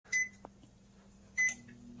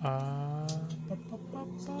About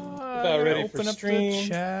ready for stream.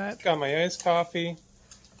 Chat. Got my iced coffee.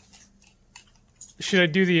 Should I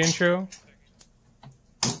do the intro?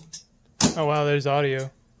 Oh wow, there's audio.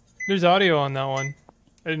 There's audio on that one.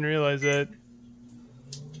 I didn't realize that.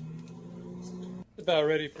 About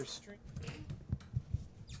ready for stream.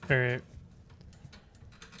 Alright.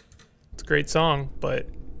 It's a great song, but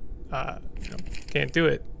can't do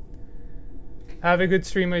it. Have a good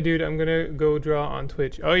stream, my dude. I'm gonna go draw on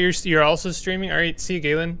Twitch. Oh, you're also streaming? Alright, see you,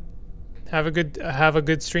 Galen. Have a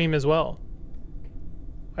good stream as well.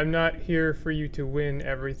 I'm not here for you to win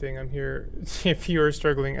everything. I'm here if you are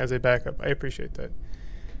struggling as a backup. I appreciate that.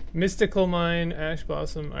 Mystical Mine, Ash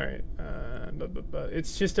Blossom. Alright.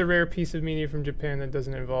 It's just a rare piece of media from Japan that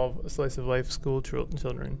doesn't involve a slice of life school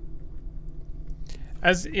children.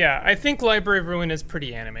 I think Library of Ruin is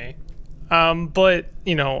pretty anime. But,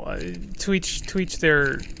 you know, to each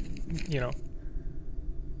their, you know,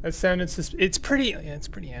 that sounded it's pretty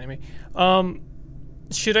anime.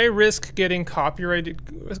 Should I risk getting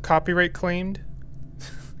copyright claimed?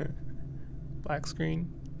 Black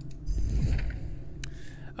screen.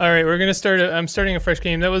 All right, we're gonna start. I'm starting a fresh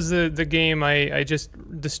game. That was the game I just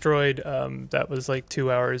destroyed. That was like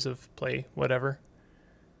 2 hours of play. Whatever.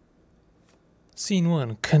 Scene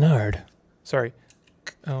 1, Canard. Sorry.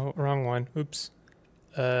 Oh, wrong one. Oops.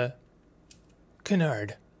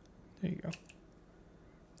 Canard. There you go.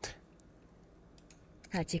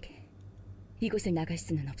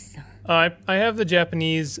 I have the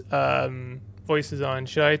Japanese voices on.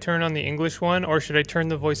 Should I turn on the English one, or should I turn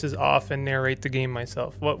the voices off and narrate the game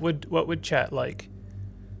myself? What would chat like?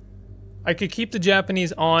 I could keep the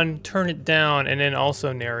Japanese on, turn it down, and then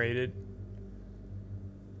also narrate it.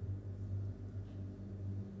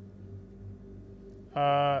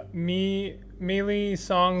 Melee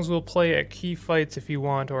songs will play at key fights if you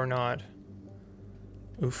want or not.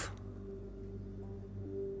 Oof.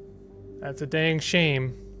 That's a dang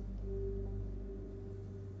shame.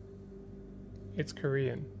 It's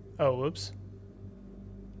Korean. Oh, whoops.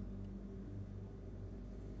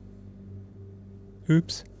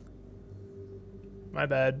 Oops. My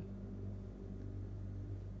bad.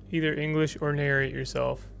 Either English or narrate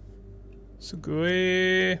yourself.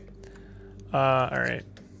 Sugoi. Alright.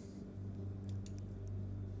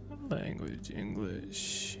 Language,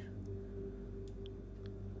 English.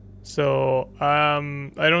 So,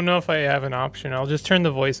 I don't know if I have an option. I'll just turn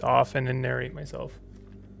the voice off and then narrate myself.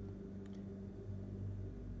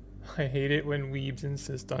 I hate it when weebs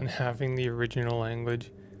insist on having the original language.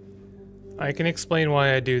 I can explain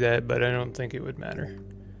why I do that, but I don't think it would matter.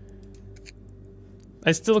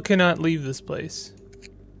 I still cannot leave this place.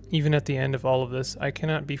 Even at the end of all of this, I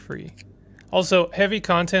cannot be free. Also, heavy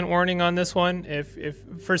content warning on this one.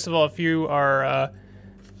 First of all, if you are,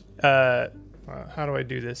 how do I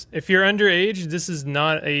do this? If you're underage, this is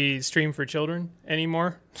not a stream for children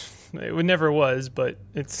anymore. It never was, but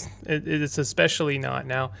it's especially not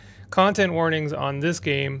now. Content warnings on this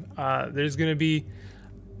game. There's going to be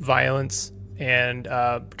violence and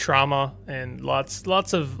trauma and lots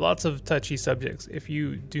of touchy subjects. If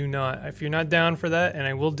you're not down for that, and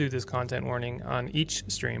I will do this content warning on each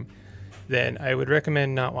stream, then I would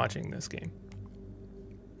recommend not watching this game.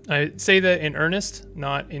 I say that in earnest,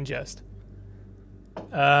 not in jest.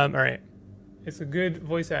 All right. It's a good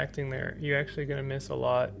voice acting there. You're actually going to miss a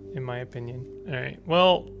lot, in my opinion. All right.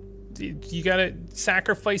 Well, you got to...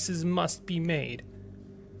 Sacrifices must be made.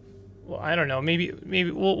 Well, I don't know. Maybe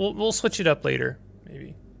we'll switch it up later.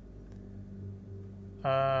 Maybe.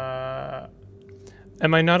 Am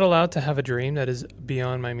I not allowed to have a dream that is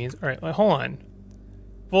beyond my means? All right. Hold on.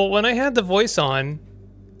 Well, when I had the voice on,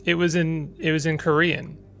 it was in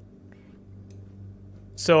Korean.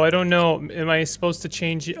 So I don't know. Am I supposed to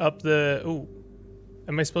change up the? Ooh,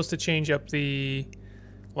 am I supposed to change up the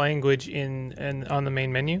language on the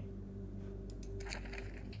main menu?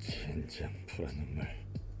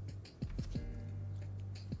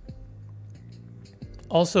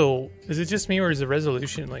 Also, is it just me or is the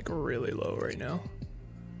resolution like really low right now?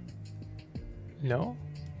 No,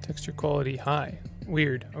 texture quality high.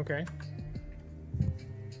 Weird. Okay.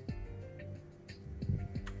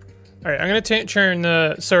 All right, I'm gonna turn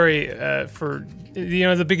the. Sorry for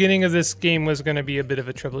the beginning of this game was gonna be a bit of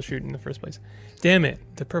a troubleshoot in the first place. Damn it,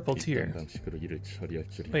 the purple tier.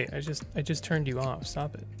 Wait, I just turned you off.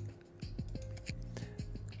 Stop it.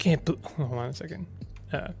 Hold on a second.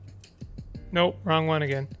 Nope, wrong one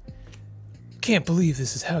again. Can't believe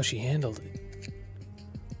this is how she handled it.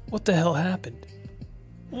 What the hell happened?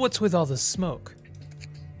 What's with all the smoke?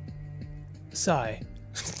 Sigh.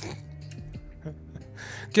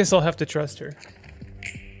 Guess I'll have to trust her.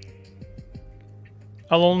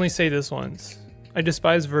 I'll only say this once. I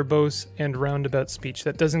despise verbose and roundabout speech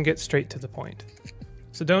that doesn't get straight to the point.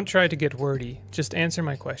 So don't try to get wordy, just answer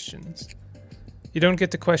my questions. You don't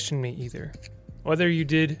get to question me either. Whether you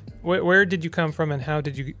did, where did you come from and how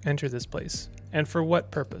did you enter this place? And for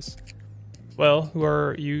what purpose? Well, who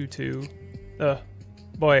are you to...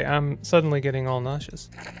 boy, I'm suddenly getting all nauseous.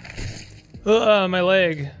 My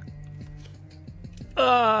leg.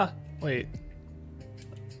 Wait.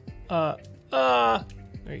 There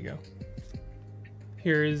you go.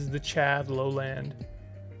 Here is the Chad lowland.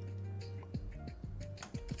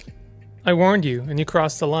 I warned you, and you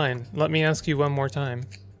crossed the line. Let me ask you one more time.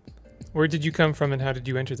 Where did you come from and how did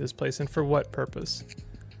you enter this place, and for what purpose?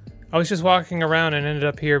 I was just walking around and ended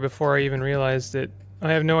up here before I even realized it.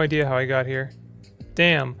 I have no idea how I got here.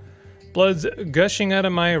 Damn. Blood's gushing out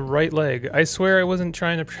of my right leg. I swear I wasn't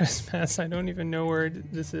trying to trespass. I don't even know where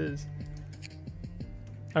this is.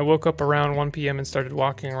 I woke up around 1 p.m. and started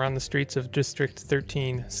walking around the streets of District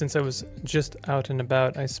 13. Since I was just out and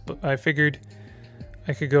about, I figured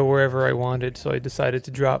I could go wherever I wanted, so I decided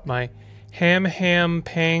to drop my ham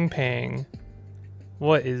pang.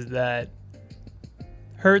 What is that?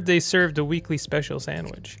 Heard they served a weekly special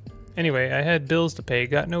sandwich. Anyway, I had bills to pay,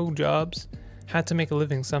 got no jobs, had to make a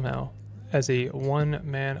living somehow as a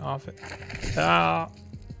one-man office. Man,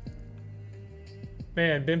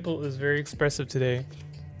 Bimple is very expressive today.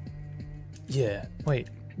 Yeah, wait.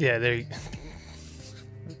 Yeah, there you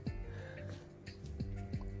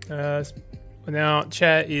now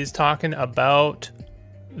chat is talking about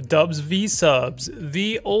Dubs v Subs,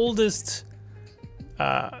 the oldest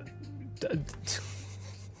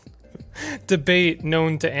debate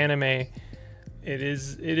known to anime. It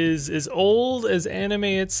is as old as anime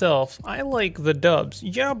itself. I like the dubs.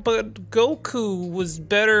 Yeah, but Goku was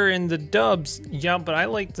better in the dubs. Yeah, but I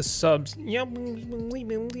like the subs. Yeah.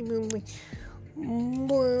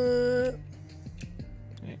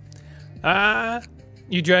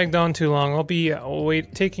 You dragged on too long. I'll be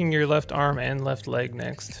taking your left arm and left leg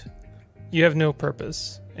next. You have no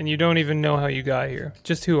purpose, and you don't even know how you got here.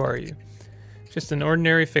 Just who are you? Just an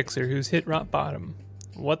ordinary fixer who's hit rock bottom.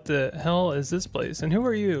 What the hell is this place? And who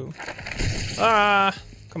are you?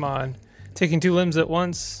 Come on. Taking two limbs at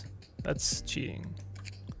once? That's cheating.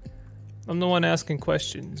 I'm the one asking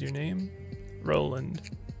questions. Your name? Roland.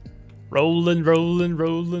 Roland.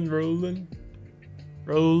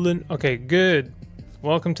 Okay, good.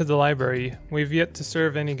 Welcome to the library. We've yet to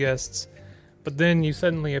serve any guests, but then you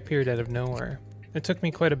suddenly appeared out of nowhere. It took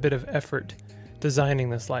me quite a bit of effort designing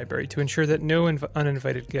this library to ensure that no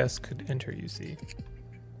uninvited guests could enter, you see.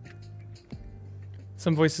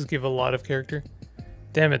 Some voices give a lot of character.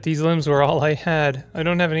 Damn it, these limbs were all I had. I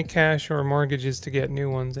don't have any cash or mortgages to get new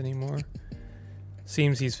ones anymore.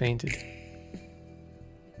 Seems he's fainted.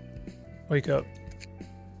 Wake up.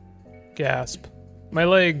 Gasp. My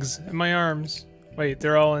legs and my arms. Wait,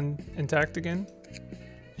 they're all intact again?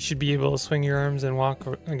 You should be able to swing your arms and walk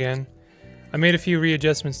again. I made a few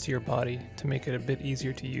readjustments to your body to make it a bit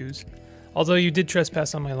easier to use. Although you did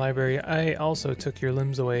trespass on my library, I also took your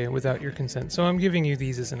limbs away without your consent, so I'm giving you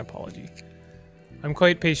these as an apology. I'm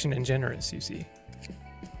quite patient and generous, you see.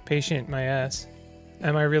 Patient, my ass.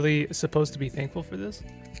 Am I really supposed to be thankful for this?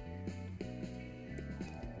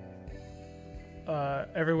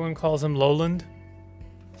 Everyone calls him Lowland.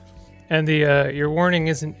 And your warning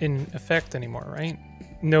isn't in effect anymore, right?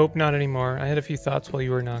 Nope, not anymore. I had a few thoughts while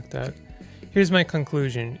you were knocked out. Here's my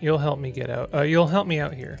conclusion. You'll help me get out. You'll help me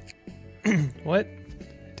out here. What?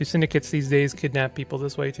 Do syndicates these days kidnap people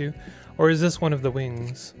this way too? Or is this one of the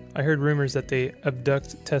wings? I heard rumors that they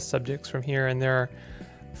abduct test subjects from here and there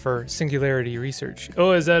for singularity research.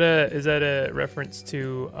 Oh, is that a reference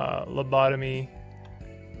to lobotomy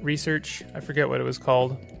research? I forget what it was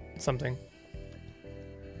called. Something.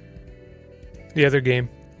 The other game.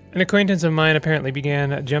 An acquaintance of mine apparently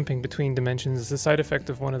began jumping between dimensions as a side effect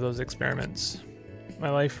of one of those experiments. My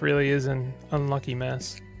life really is an unlucky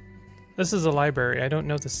mess. This is a library. I don't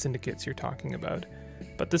know the syndicates you're talking about,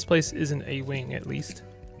 but this place isn't a wing, at least.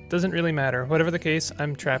 Doesn't really matter. Whatever the case,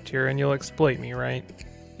 I'm trapped here and you'll exploit me, right?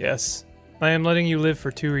 Yes. I am letting you live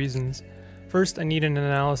for two reasons. First, I need an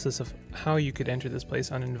analysis of how you could enter this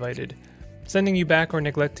place uninvited. Sending you back or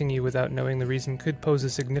neglecting you without knowing the reason could pose a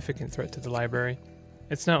significant threat to the library.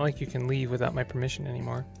 It's not like you can leave without my permission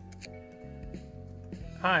anymore.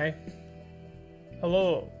 Hi.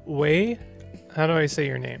 Hello. Wei? How do I say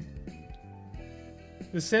your name?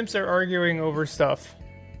 The simps are arguing over stuff.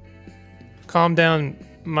 Calm down,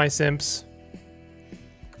 my simps.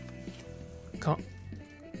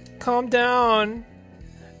 Calm down.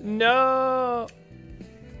 No.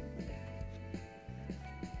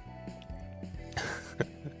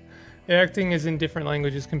 Acting is in different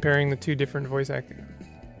languages, comparing the two different voice acting.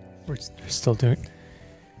 We're still doing.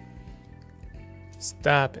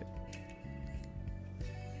 Stop it.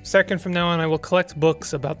 Second, from now on, I will collect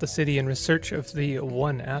books about the city in research of the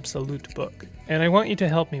one absolute book. And I want you to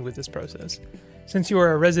help me with this process. Since you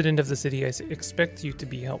are a resident of the city, I expect you to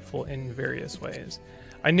be helpful in various ways.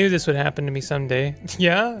 I knew this would happen to me someday.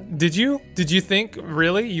 Yeah? Did you? Did you think,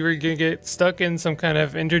 really, you were gonna get stuck in some kind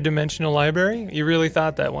of interdimensional library? You really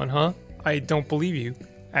thought that one, huh? I don't believe you,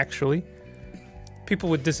 actually. People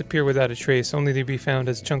would disappear without a trace, only to be found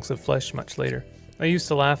as chunks of flesh much later. I used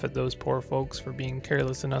to laugh at those poor folks for being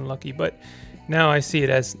careless and unlucky, but now I see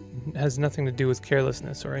it as has nothing to do with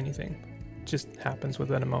carelessness or anything. It just happens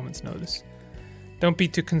without a moment's notice. Don't be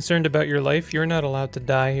too concerned about your life. You're not allowed to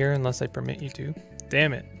die here unless I permit you to.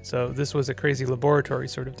 Damn it. So this was a crazy laboratory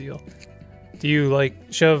sort of deal. Do you, like,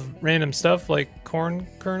 shove random stuff like corn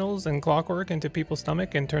kernels and clockwork into people's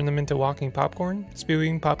stomach and turn them into walking popcorn?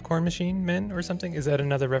 Spewing popcorn machine men or something? Is that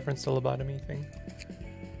another reference to lobotomy thing?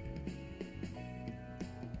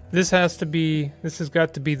 This has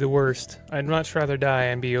got to be the worst. I'd much rather die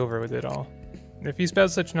and be over with it all. If you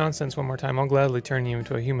spout such nonsense one more time, I'll gladly turn you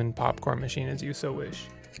into a human popcorn machine as you so wish.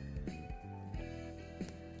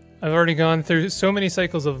 I've already gone through so many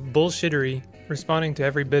cycles of bullshittery, responding to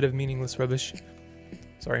every bit of meaningless rubbish.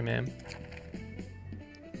 Sorry, ma'am.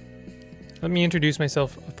 Let me introduce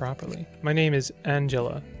myself properly. My name is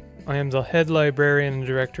Angela. I am the head librarian and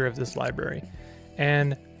director of this library.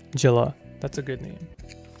 Angela. That's a good name.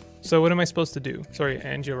 So what am I supposed to do? Sorry,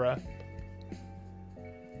 Angela.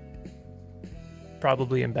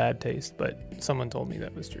 Probably in bad taste, but someone told me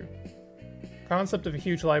that was true. Concept of a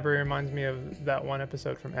huge library reminds me of that one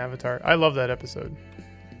episode from Avatar. I love that episode.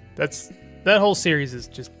 That whole series is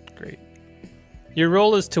just great. Your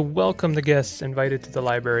role is to welcome the guests invited to the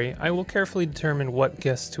library. I will carefully determine what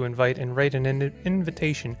guests to invite and write an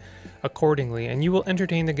invitation accordingly, and you will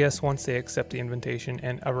entertain the guests once they accept the invitation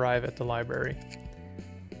and arrive at the library.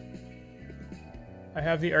 I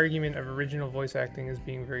have the argument of original voice acting as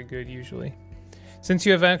being very good usually. Since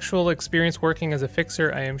you have actual experience working as a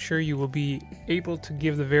fixer, I am sure you will be able to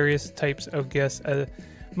give the various types of guests a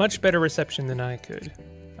much better reception than I could.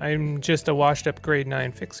 I'm just a washed-up grade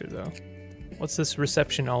 9 fixer, though. What's this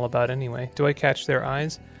reception all about anyway? Do I catch their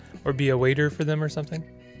eyes? Or be a waiter for them or something?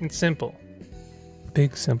 It's simple.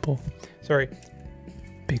 Big simple. Sorry.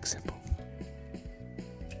 Big simple.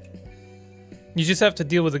 You just have to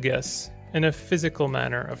deal with the guests. In a physical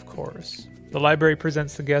manner, of course. The library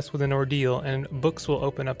presents the guests with an ordeal, and books will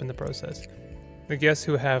open up in the process. The guests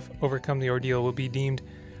who have overcome the ordeal will be deemed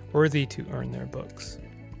worthy to earn their books.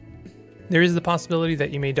 There is the possibility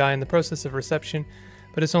that you may die in the process of reception,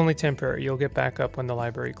 but it's only temporary. You'll get back up when the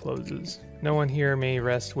library closes. No one here may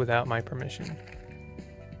rest without my permission.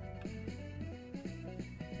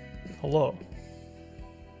 Hello.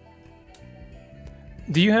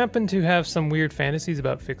 Do you happen to have some weird fantasies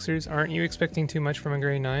about fixers? Aren't you expecting too much from a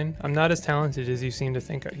grade 9? I'm not as talented as you seem to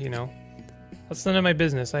think, you know. That's none of my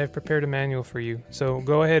business. I have prepared a manual for you, so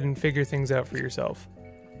go ahead and figure things out for yourself.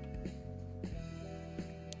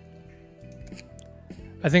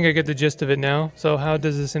 I think I get the gist of it now. So how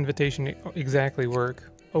does this invitation exactly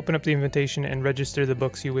work? Open up the invitation and register the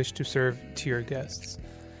books you wish to serve to your guests.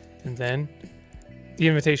 And then the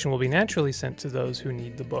invitation will be naturally sent to those who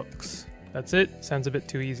need the books. That's it. Sounds a bit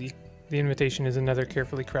too easy. The invitation is another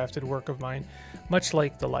carefully crafted work of mine, much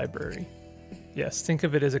like the library. Yes, think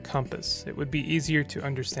of it as a compass. It would be easier to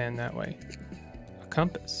understand that way. A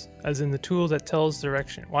compass, as in the tool that tells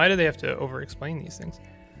direction. Why do they have to over-explain these things?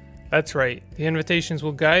 That's right. The invitations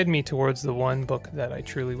will guide me towards the one book that I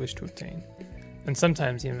truly wish to obtain. And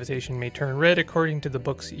sometimes the invitation may turn red according to the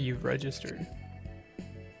books you've registered.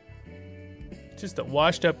 Just a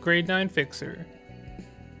washed-up grade 9 fixer.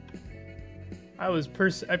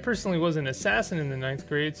 I personally was an assassin in the 9th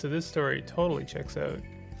grade, so this story totally checks out.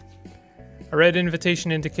 A red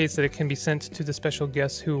invitation indicates that it can be sent to the special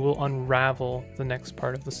guests who will unravel the next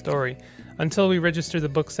part of the story. Until we register the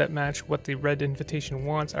books that match what the red invitation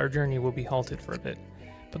wants, our journey will be halted for a bit.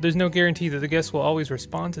 But there's no guarantee that the guests will always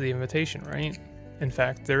respond to the invitation, right? In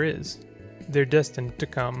fact, there is. They're destined to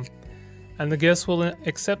come. And the guests will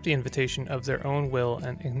accept the invitation of their own will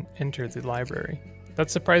and enter the library.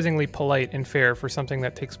 That's surprisingly polite and fair for something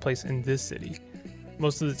that takes place in this city.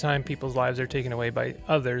 Most of the time, people's lives are taken away by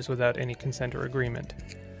others without any consent or agreement.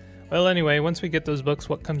 Well, anyway, once we get those books,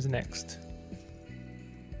 what comes next?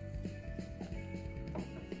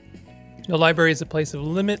 The library is a place of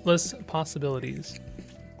limitless possibilities.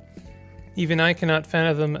 Even I cannot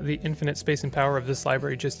fathom the infinite space and power of this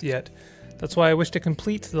library just yet. That's why I wish to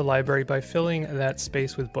complete the library by filling that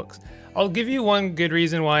space with books. I'll give you one good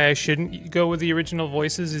reason why I shouldn't go with the original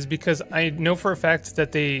voices is because I know for a fact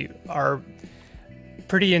that they are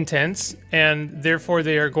pretty intense and therefore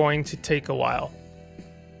they are going to take a while.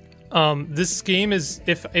 This game is,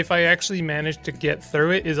 if I actually manage to get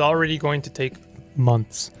through it, is already going to take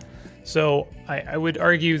months. So I would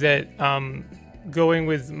argue that going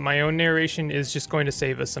with my own narration is just going to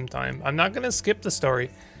save us some time. I'm not going to skip the story,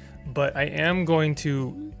 but I am going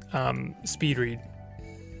to speed read.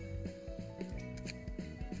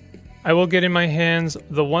 I will get in my hands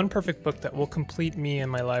the one perfect book that will complete me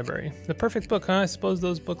and my library. The perfect book, huh? I suppose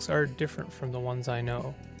those books are different from the ones I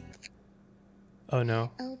know. Oh no.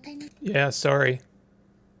 Yeah, sorry.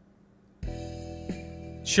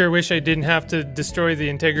 Sure wish I didn't have to destroy the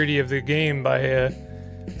integrity of the game by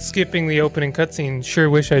skipping the opening cutscene. Sure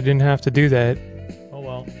wish I didn't have to do that. Oh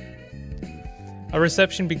well. A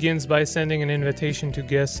reception begins by sending an invitation to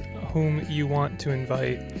guess whom you want to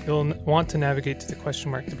invite. You'll want to navigate to the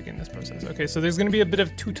question mark to begin this process. Okay, so there's going to be a bit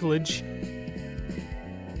of tutelage.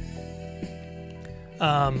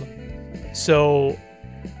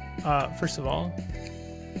 First of all,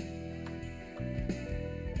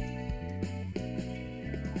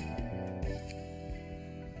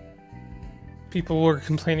 people were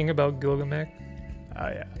complaining about Gilgamesh. Oh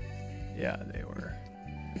yeah. Yeah, they were.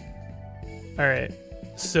 Alright,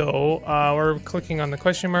 so we're clicking on the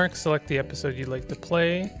question mark, select the episode you'd like to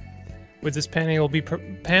play. With this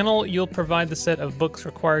panel, you'll provide the set of books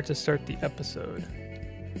required to start the episode.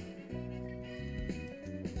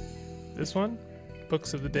 This one?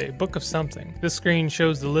 Books of the day. Book of something. This screen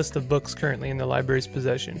shows the list of books currently in the library's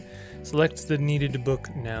possession. Select the needed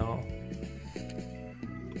book now.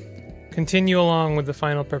 Continue along with the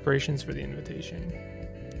final preparations for the invitation.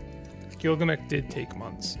 Gilgamesh did take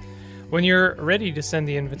months. When you're ready to send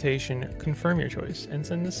the invitation, confirm your choice and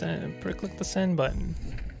click the send button.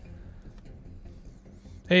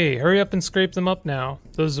 Hey, hurry up and scrape them up now.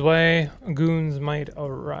 Those goons might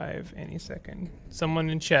arrive any second. Someone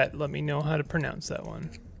in chat, let me know how to pronounce that one.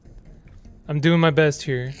 I'm doing my best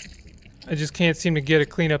here. I just can't seem to get a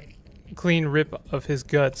clean rip of his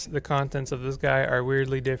guts. The contents of this guy are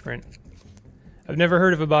weirdly different. I've never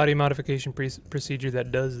heard of a body modification procedure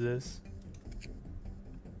that does this.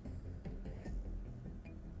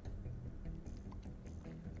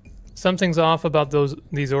 Something's off about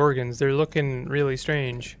these organs. They're looking really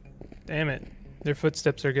strange. Damn it. Their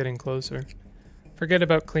footsteps are getting closer. Forget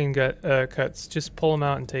about clean cuts. Just pull them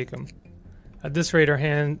out and take them. At this rate, our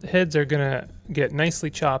heads are gonna get nicely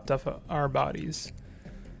chopped off of our bodies.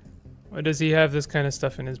 Why does he have this kind of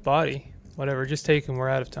stuff in his body? Whatever, just take him. We're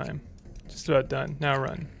out of time. Just about done. Now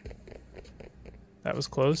run. That was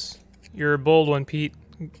close. You're a bold one, Pete.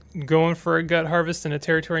 Going for a gut harvest in a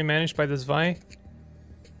territory managed by this Vi?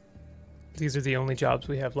 These are the only jobs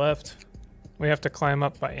we have left. We have to climb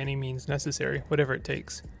up by any means necessary, whatever it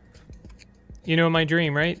takes. You know my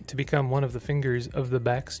dream, right? To become one of the fingers of the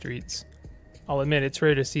back streets. I'll admit, it's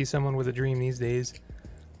rare to see someone with a dream these days.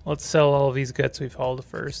 Let's sell all of these guts we've hauled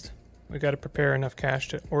first. We gotta prepare enough cash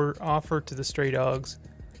to offer to the stray dogs.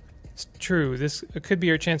 It's true, this could be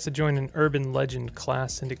our chance to join an urban legend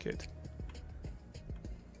class syndicate.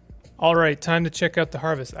 Alright, time to check out the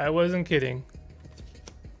harvest. I wasn't kidding.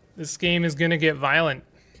 This game is gonna get violent.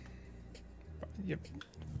 Yep.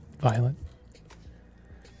 Violent.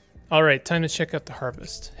 Alright, time to check out the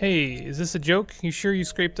harvest. Hey, is this a joke? You sure you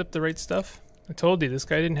scraped up the right stuff? I told you, this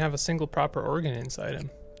guy didn't have a single proper organ inside him.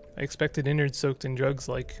 I expected innards soaked in drugs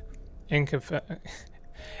like enkephalin?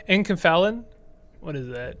 What is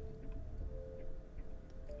that?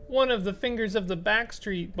 One of the fingers of the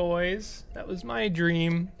Backstreet Boys. That was my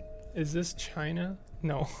dream. Is this China?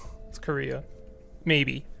 No, it's Korea.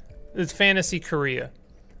 Maybe. It's Fantasy Korea.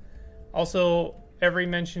 Also, every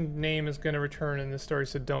mentioned name is going to return in this story,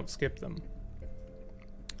 so don't skip them.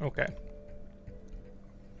 Okay.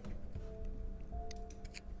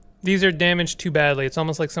 These are damaged too badly. It's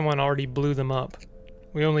almost like someone already blew them up.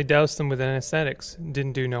 We only doused them with anesthetics.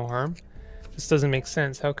 Didn't do no harm. This doesn't make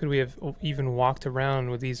sense. How could we have even walked around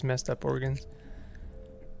with these messed up organs?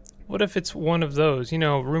 What if it's one of those? You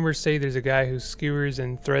know, rumors say there's a guy who skewers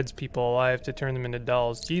and threads people alive to turn them into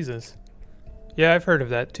dolls. Jesus. Yeah, I've heard of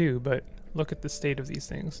that too, but look at the state of these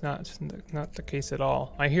things. Not the case at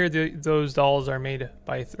all. I hear those dolls are made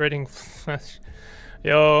by threading flesh.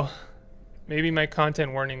 Yo, maybe my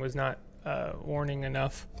content warning was not warning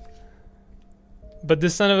enough. But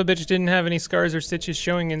this son of a bitch didn't have any scars or stitches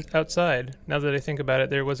showing outside. Now that I think about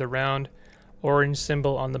it, there was a round orange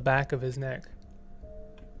symbol on the back of his neck.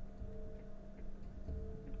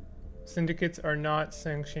 Syndicates are not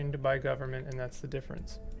sanctioned by government, and that's the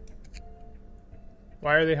difference.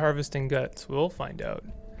 Why are they harvesting guts? We'll find out.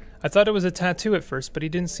 I thought it was a tattoo at first, but he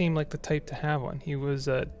didn't seem like the type to have one. He was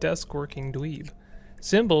a desk-working dweeb.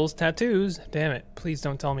 Symbols, tattoos, damn it. Please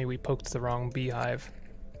don't tell me we poked the wrong beehive.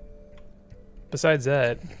 Besides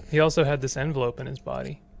that, he also had this envelope in his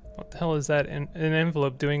body. What the hell is that an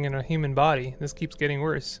envelope doing in a human body? This keeps getting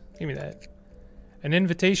worse. Give me that. An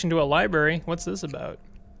invitation to a library? What's this about?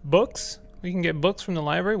 Books? We can get books from the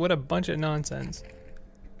library? What a bunch of nonsense.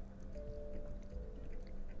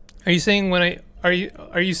 Are you saying are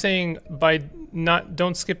you saying by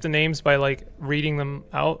don't skip the names by like reading them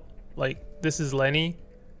out? Like this is Lenny?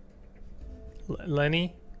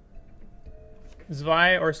 Lenny?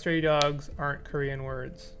 Zwei or stray dogs aren't Korean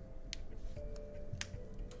words.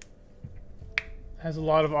 Has a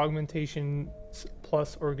lot of augmentation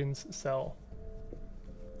plus organs cell.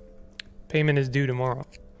 Payment is due tomorrow.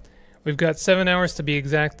 We've got 7 hours to be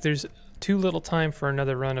exact. There's too little time for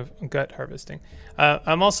another run of gut harvesting.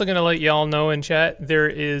 I'm also going to let y'all know in chat, there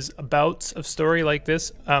is bouts of story like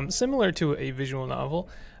this, similar to a visual novel,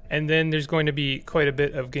 and then there's going to be quite a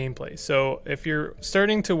bit of gameplay. So if you're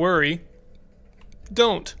starting to worry,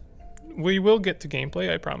 don't. We will get to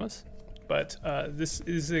gameplay, I promise. But this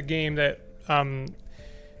is a game that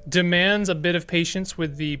demands a bit of patience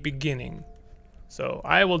with the beginning. So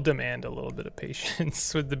I will demand a little bit of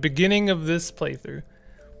patience with the beginning of this playthrough.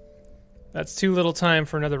 That's too little time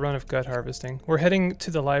for another run of gut harvesting. We're heading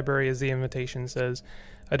to the library as the invitation says.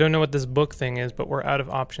 I don't know what this book thing is, but we're out of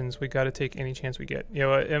options. We got to take any chance we get. You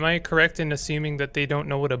know, am I correct in assuming that they don't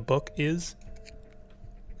know what a book is?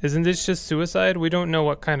 Isn't this just suicide? We don't know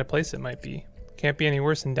what kind of place it might be. Can't be any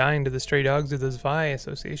worse than dying to the stray dogs of the Zwei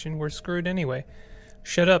Association. We're screwed anyway.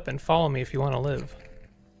 Shut up and follow me if you want to live.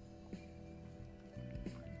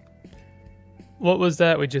 What was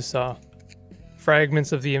that we just saw?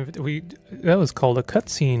 Fragments of the that was called a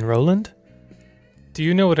cutscene, Roland. Do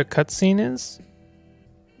you know what a cutscene is?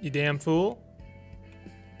 You damn fool.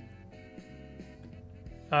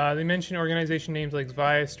 They mention organization names like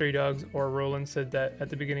Zwei, Stray Dogs, or Roland said that at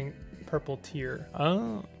the beginning. Purple tier.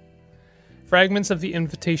 Oh. Fragments of the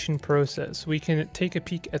invitation process. We can take a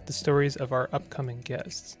peek at the stories of our upcoming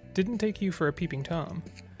guests. Didn't take you for a peeping Tom.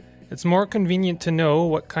 It's more convenient to know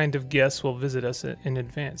what kind of guests will visit us in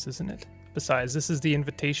advance, isn't it? Besides, this is the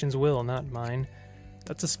invitation's will, not mine.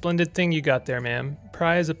 That's a splendid thing you got there, ma'am.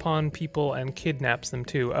 Pries upon people and kidnaps them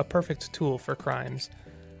too. A perfect tool for crimes.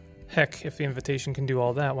 Heck, if the invitation can do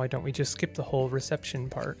all that, why don't we just skip the whole reception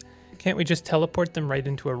part? Can't we just teleport them right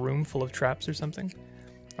into a room full of traps or something?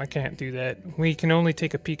 I can't do that. We can only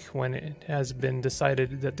take a peek when it has been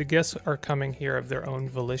decided that the guests are coming here of their own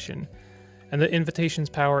volition. And the invitation's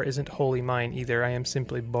power isn't wholly mine either. I am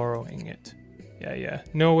simply borrowing it. Yeah.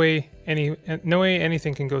 No way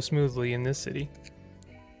anything can go smoothly in this city.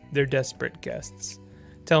 They're desperate guests.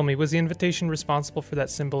 Tell me, was the invitation responsible for that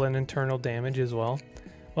symbol and internal damage as well?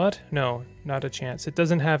 What? No, not a chance. It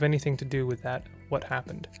doesn't have anything to do with that, what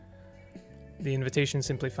happened. The invitation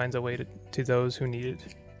simply finds a way to those who need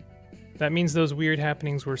it. That means those weird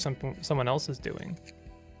happenings were someone else is doing.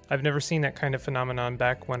 I've never seen that kind of phenomenon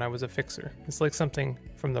back when I was a fixer. It's like something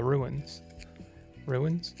from the ruins.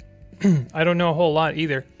 Ruins? I don't know a whole lot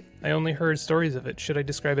either. I only heard stories of it. Should I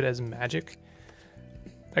describe it as magic?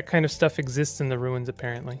 That kind of stuff exists in the ruins,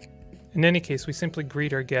 apparently. In any case, we simply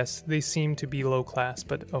greet our guests. They seem to be low class,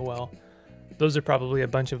 but oh well. Those are probably a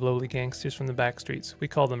bunch of lowly gangsters from the back streets. We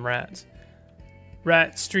call them rats.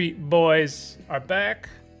 Rat Street Boys are back.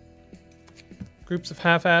 Groups of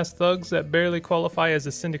half-assed thugs that barely qualify as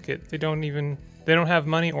a syndicate. They don't have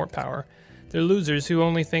money or power. They're losers who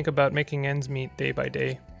only think about making ends meet day by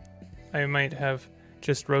day. I might have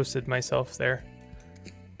just roasted myself there.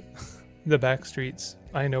 The back streets.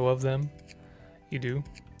 I know of them. You do?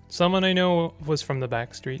 Someone I know was from the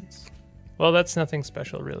back streets. Well, that's nothing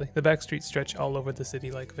special, really. The back streets stretch all over the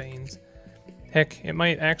city like veins. Heck, it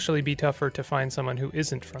might actually be tougher to find someone who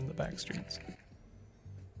isn't from the back streets.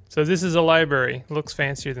 So this is a library. Looks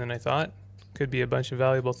fancier than I thought. Could be a bunch of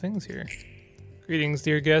valuable things here. Greetings,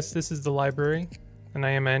 dear guests. This is the library, and I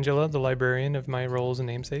am Angela, the librarian of my roles and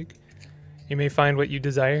namesake. You may find what you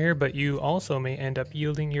desire here, but you also may end up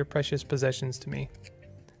yielding your precious possessions to me.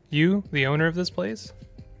 You, the owner of this place?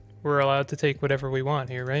 We're allowed to take whatever we want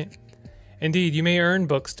here, right? Indeed, you may earn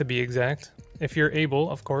books to be exact. If you're able,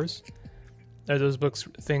 of course. Are those books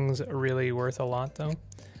things really worth a lot, though?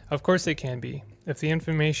 Of course they can be, if the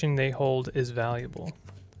information they hold is valuable.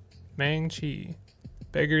 Mang-Chi.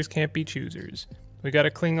 Beggars can't be choosers. We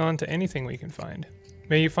gotta cling on to anything we can find.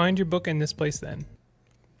 May you find your book in this place, then.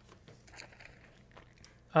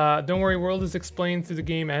 Don't worry, world is explained through the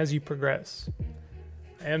game as you progress.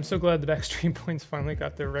 I am so glad the backstream points finally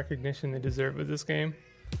got the recognition they deserve with this game.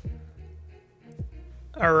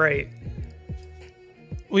 Alright.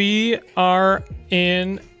 We are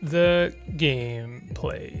in the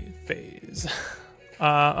gameplay phase.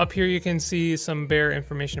 Up here you can see some bare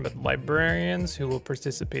information about the librarians who will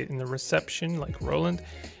participate in the reception, like Roland.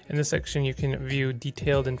 In this section you can view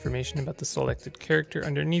detailed information about the selected character.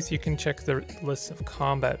 Underneath you can check the list of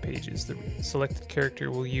combat pages the selected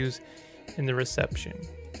character will use in the reception.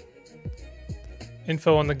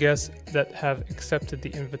 Info on the guests that have accepted the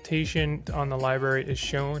invitation on the library is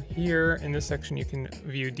shown here. In this section you can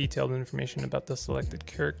view detailed information about the selected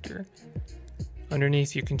character.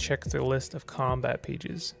 Underneath you can check the list of combat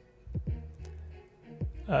pages.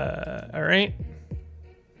 Alright.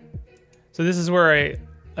 So this is where I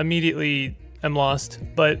immediately am lost,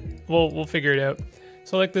 but we'll figure it out.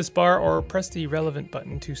 Select this bar or press the relevant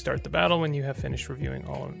button to start the battle when you have finished reviewing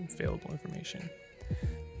all available information.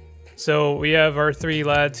 So we have our 3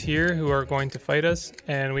 lads here who are going to fight us,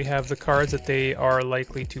 and we have the cards that they are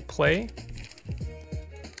likely to play.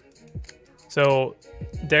 So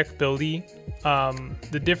deck building.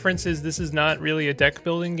 The difference is this is not really a deck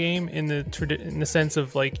building game in the sense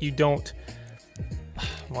of like you don't.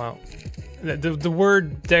 Well, the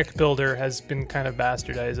word deck builder has been kind of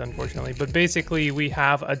bastardized, unfortunately. But basically, we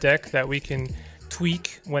have a deck that we can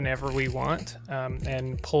tweak whenever we want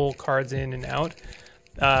and pull cards in and out.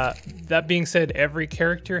 That being said, every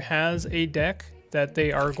character has a deck that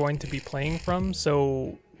they are going to be playing from.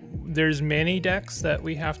 So there's many decks that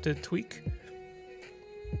we have to tweak.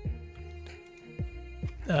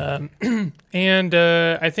 I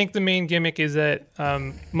think the main gimmick is that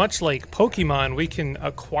much like Pokemon, we can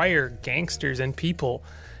acquire gangsters and people,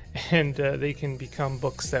 and they can become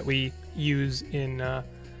books that we use in our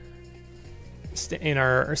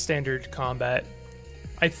standard combat.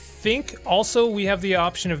 I think also we have the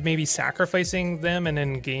option of maybe sacrificing them and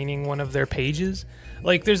then gaining one of their pages.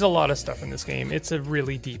 Like, there's a lot of stuff in this game. It's a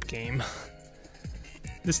really deep game.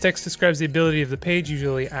 This text describes the ability of the page,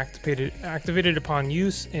 usually activated upon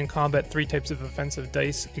use. In combat, 3 types of offensive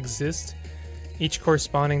dice exist, each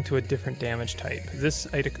corresponding to a different damage type. This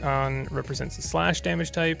icon represents the slash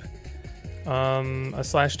damage type. A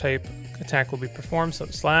slash type attack will be performed, so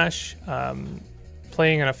slash.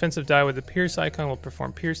 Playing an offensive die with the pierce icon will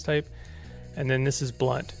perform pierce type. And then this is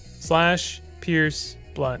blunt. Slash, pierce,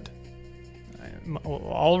 blunt.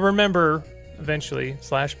 I'll remember eventually.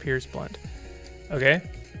 Slash, pierce, blunt. Okay.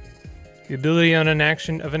 The ability on an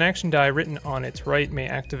action die written on its right may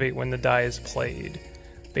activate when the die is played.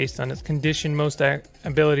 Based on its condition, most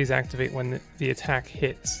abilities activate when the attack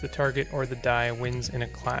hits the target or the die wins in a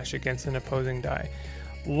clash against an opposing die.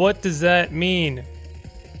 What does that mean?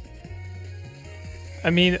 I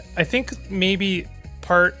mean, I think maybe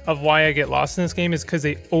part of why I get lost in this game is because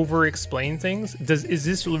they over-explain things. Is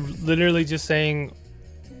this literally just saying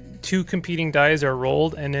 2 competing dice are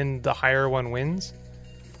rolled and then the higher one wins?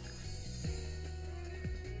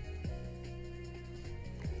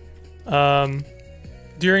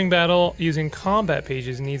 During battle, using combat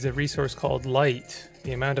pages needs a resource called light.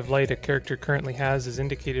 The amount of light a character currently has is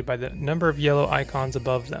indicated by the number of yellow icons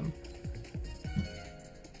above them.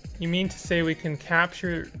 You mean to say we can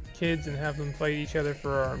capture kids and have them fight each other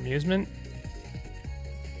for our amusement?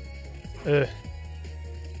 Ugh.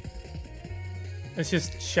 It's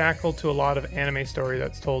just shackled to a lot of anime story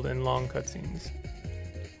that's told in long cutscenes.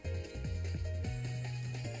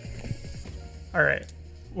 Alright.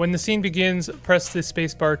 When the scene begins, press the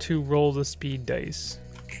spacebar to roll the speed dice.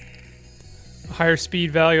 A higher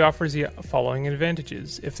speed value offers the following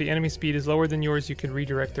advantages. If the enemy speed is lower than yours, you can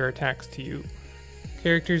redirect their attacks to you.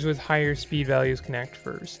 Characters with higher speed values can act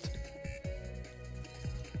first.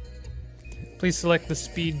 Please select the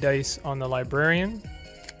speed dice on the librarian.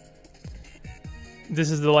 This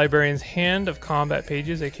is the librarian's hand of combat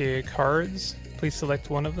pages, aka cards. Please select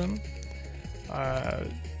one of them.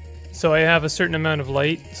 So I have a certain amount of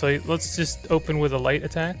light, so let's just open with a light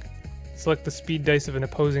attack. Select the speed dice of an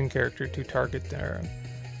opposing character to target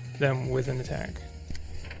them with an attack.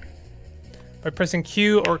 By pressing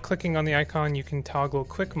Q or clicking on the icon, you can toggle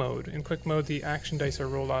quick mode. In quick mode, the action dice are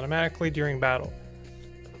rolled automatically during battle,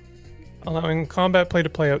 allowing combat play to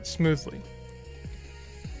play out smoothly.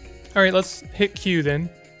 Alright, let's hit Q then.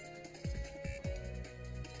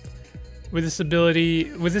 With this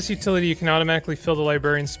utility, you can automatically fill the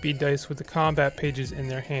librarian's speed dice with the combat pages in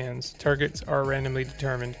their hands. Targets are randomly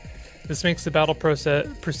determined. This makes the battle process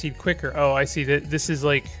proceed quicker. Oh, I see. That this is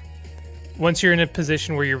like once you're in a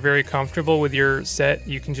position where you're very comfortable with your set,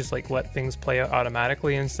 you can just like let things play out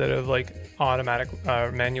automatically instead of like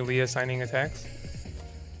manually assigning attacks.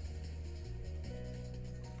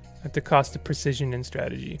 At the cost of precision and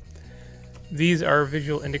strategy. These are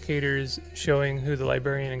visual indicators showing who the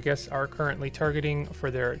librarian and guests are currently targeting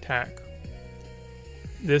for their attack.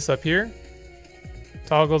 This up here,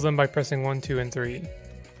 toggle them by pressing 1, 2, and 3.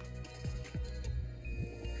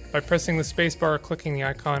 By pressing the spacebar or clicking the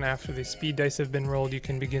icon after the speed dice have been rolled, you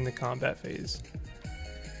can begin the combat phase.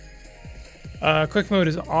 Quick mode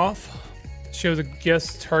is off. Show the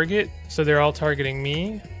guest target, so they're all targeting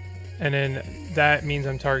me. And then that means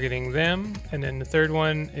I'm targeting them. And then the third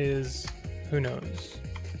one is, who knows?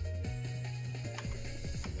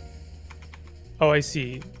 Oh, I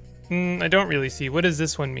see. I don't really see. What does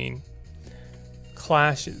this one mean?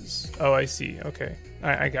 Clashes. Oh, I see. Okay.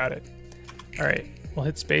 I got it. All right. We'll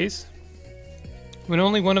hit space. When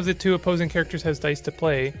only one of the two opposing characters has dice to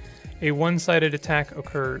play, a one-sided attack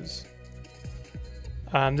occurs.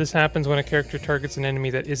 This happens when a character targets an enemy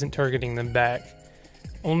that isn't targeting them back.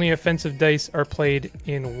 Only offensive dice are played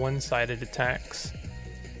in one-sided attacks.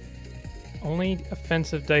 Only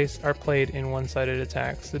offensive dice are played in one-sided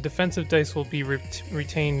attacks. The defensive dice will be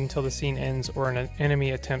retained until the scene ends or an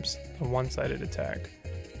enemy attempts a one-sided attack.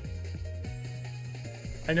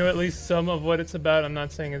 I know at least some of what it's about. I'm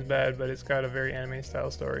not saying it's bad, but it's got a very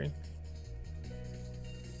anime-style story.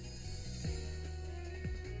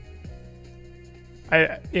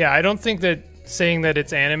 I don't think that saying that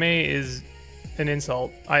it's anime is an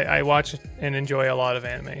insult. I watch and enjoy a lot of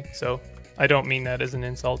anime, so I don't mean that as an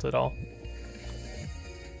insult at all.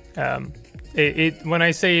 When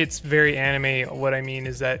I say it's very anime, what I mean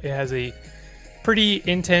is that it has a pretty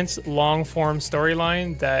intense, long-form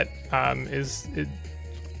storyline that it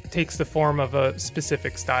takes the form of a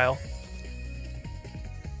specific style.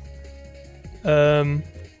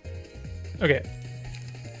 Okay.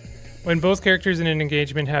 When both characters in an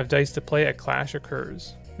engagement have dice to play, a clash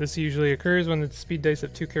occurs. This usually occurs when the speed dice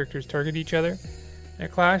of two characters target each other. In a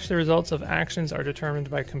clash, the results of actions are determined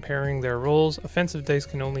by comparing their rolls. Offensive dice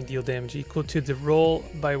can only deal damage equal to the roll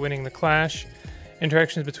by winning the clash.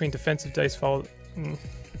 Interactions between defensive dice follow.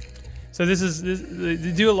 So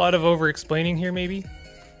they do a lot of over-explaining here, maybe?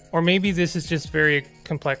 Or maybe this is just very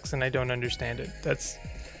complex and I don't understand it.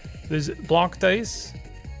 There's block dice,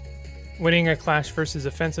 winning a clash versus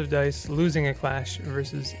offensive dice, losing a clash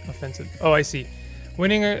versus offensive. Oh, I see.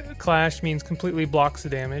 Winning a clash means completely blocks the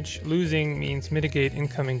damage. Losing means mitigate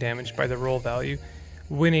incoming damage by the roll value.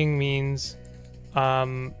 Winning means...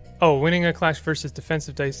 winning a clash versus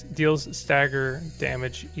defensive dice deals stagger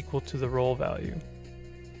damage equal to the roll value.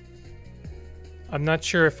 I'm not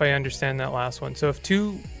sure if I understand that last one. So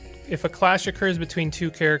if a clash occurs between two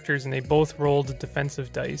characters and they both rolled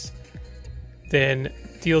defensive dice, then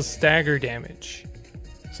deals stagger damage.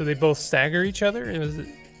 So they both stagger each other?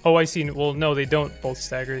 Oh, I see. Well, no, they don't both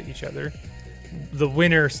stagger each other. The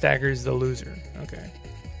winner staggers the loser. Okay.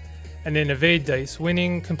 And then evade dice.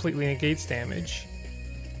 Winning completely negates damage.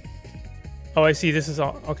 Oh, I see. This is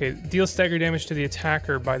all. Okay. Deal stagger damage to the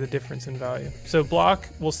attacker by the difference in value. So block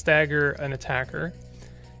will stagger an attacker.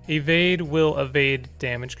 Evade will evade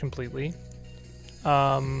damage completely.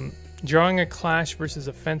 Drawing a clash versus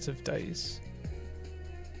offensive dice.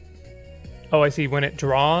 Oh, I see. When it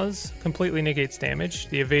draws, completely negates damage.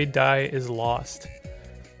 The evade die is lost.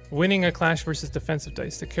 Winning a clash versus defensive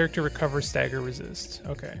dice. The character recovers stagger resist.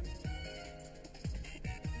 Okay.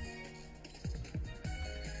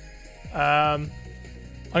 I'm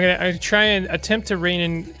gonna try and attempt to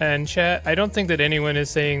rein in chat. I don't think that anyone is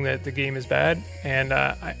saying that the game is bad, and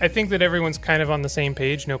I think that everyone's kind of on the same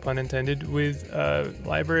page, no pun intended, with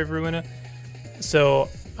Library of Ruina. So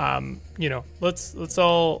let's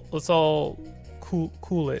all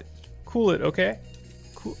cool it, okay?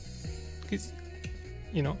 Cool, 'cause,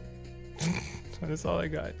 that's all I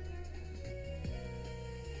got.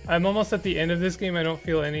 I'm almost at the end of this game. I don't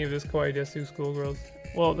feel any of this Kawaii Desu Schoolgirls.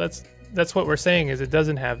 Well, that's what we're saying, is it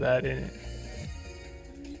doesn't have that in it.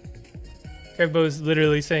 Kevbo's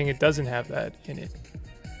literally saying it doesn't have that in it.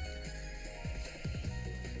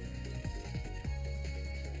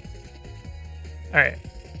 Alright.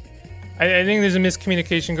 I think there's a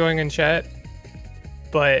miscommunication going in chat,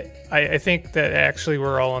 but I think that actually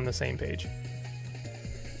we're all on the same page.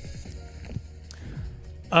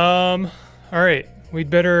 Alright. We're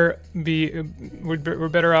better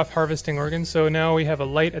off harvesting organs. So now we have a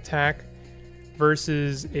light attack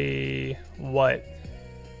versus a what?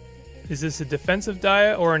 Is this a defensive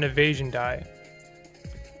die or an evasion die?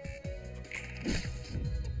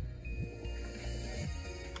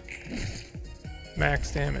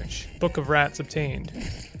 max damage. Book of Rats obtained.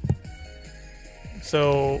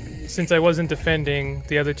 So, since I wasn't defending,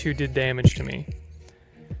 the other two did damage to me.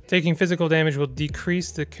 Taking physical damage will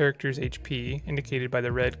decrease the character's HP, indicated by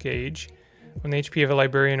the red gauge. When the HP of a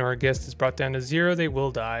librarian or a guest is brought down to 0, they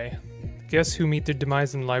will die. Guests who meet their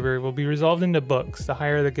demise in the library will be resolved into books. The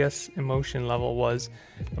higher the guest's emotion level was,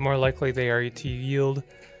 the more likely they are to yield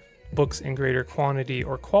books in greater quantity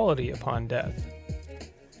or quality upon death.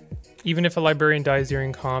 Even if a librarian dies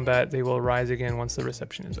during combat, they will rise again once the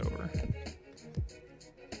reception is over.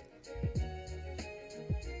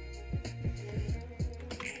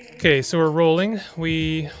 Okay, so we're rolling.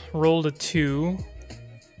 We rolled a 2.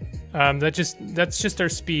 That's just our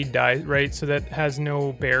speed die, right? So that has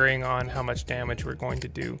no bearing on how much damage we're going to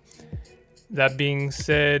do. That being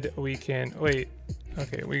said, we can wait.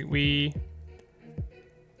 Okay, we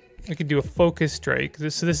could do a focus strike.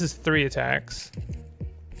 So this is 3 attacks.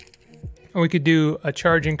 And we could do a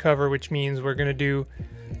charge and cover, which means we're gonna do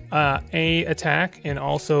a attack and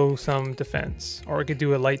also some defense, or we could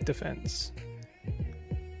do a light defense.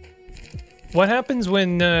 What happens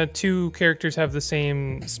when 2 characters have the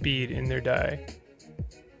same speed in their die?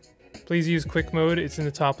 Please use quick mode. It's in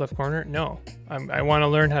the top left corner. No, I want to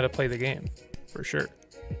learn how to play the game, for sure.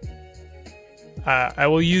 I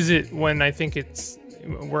will use it when I think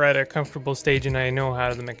we're at a comfortable stage and I know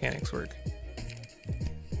how the mechanics work.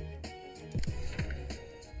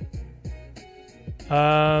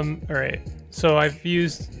 All right. So I've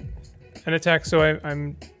used an attack. So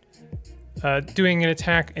I'm doing an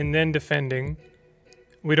attack and then defending.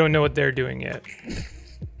 We don't know what they're doing yet.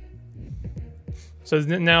 So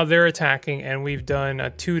now they're attacking and we've done a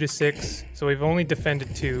 2 to 6. So we've only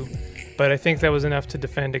defended 2, but I think that was enough to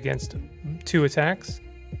defend against 2 attacks.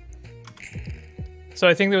 So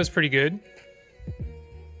I think that was pretty good.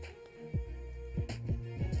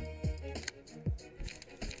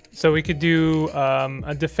 So we could do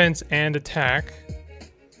a defense and attack.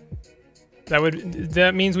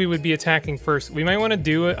 That means we would be attacking first. We might want to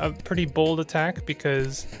do a pretty bold attack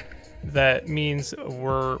because that means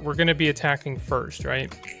we're going to be attacking first,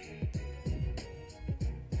 right?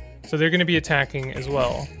 So they're going to be attacking as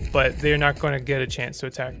well, but they're not going to get a chance to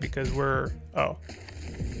attack because we're... Oh.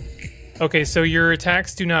 Okay, so your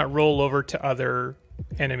attacks do not roll over to other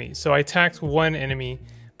enemies. So I attacked one enemy,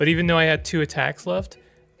 but even though I had 2 attacks left,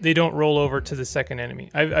 they don't roll over to the second enemy.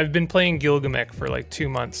 I've been playing Gilgamesh for like 2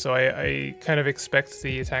 months, so I kind of expect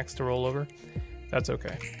the attacks to roll over. That's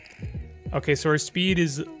okay. Okay, so our speed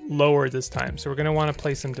is lower this time, so we're going to want to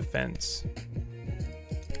play some defense.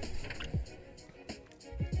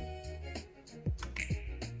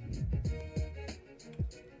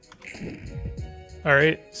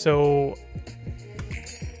 Alright, so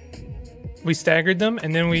we staggered them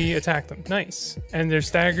and then we attacked them. Nice. And they're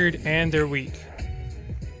staggered and they're weak.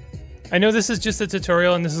 I know this is just a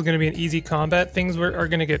tutorial and this is going to be an easy combat. Things are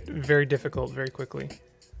going to get very difficult very quickly.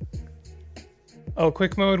 Oh,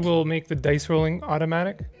 quick mode will make the dice rolling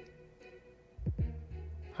automatic.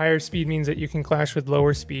 Higher speed means that you can clash with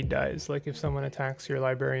lower speed dice. Like if someone attacks your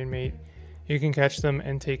librarian mate, you can catch them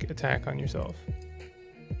and take attack on yourself.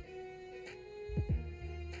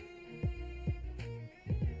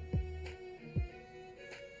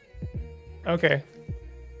 Okay.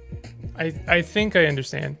 I think I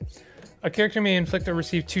understand. A character may inflict or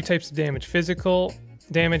receive 2 types of damage: physical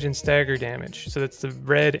damage and stagger damage. So that's the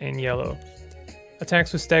red and yellow.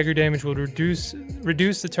 Attacks with stagger damage will reduce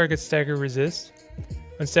the target's stagger resist.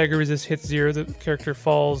 When stagger resist hits 0, the character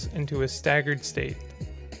falls into a staggered state.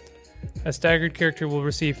 A staggered character will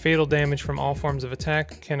receive fatal damage from all forms of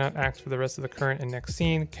attack, cannot act for the rest of the current and next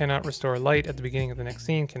scene, cannot restore light at the beginning of the next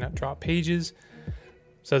scene, cannot drop pages.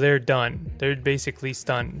 So they're done. They're basically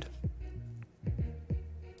stunned.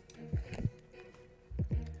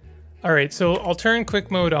 Alright, so I'll turn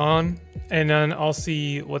quick mode on and then I'll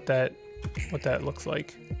see what that looks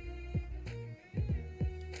like.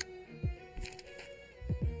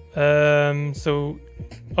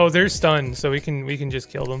 Oh, they're stunned, so we can just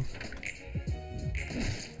kill them.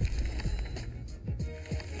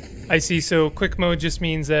 I see. So quick mode just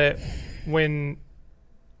means that when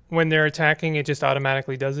they're attacking, it just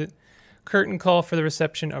automatically does it. Curtain call for the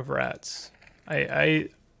reception of rats. I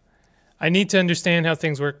need to understand how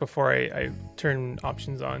things work before I turn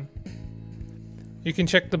options on. You can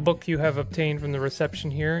check the book you have obtained from the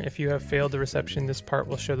reception here. If you have failed the reception, this part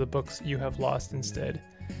will show the books you have lost instead.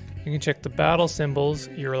 You can check the battle symbols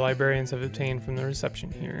your librarians have obtained from the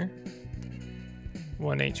reception here.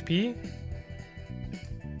 1 HP.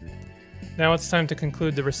 Now it's time to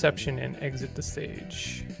conclude the reception and exit the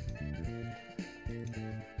stage.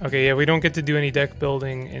 Okay, yeah, we don't get to do any deck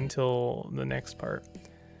building until the next part.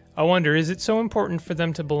 I wonder, is it so important for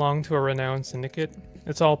them to belong to a renowned syndicate?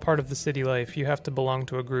 It's all part of the city life. You have to belong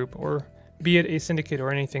to a group, or be it a syndicate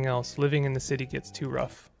or anything else. Living in the city gets too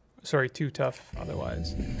rough. Sorry, too tough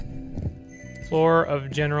otherwise. Floor of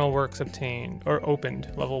General Works obtained, or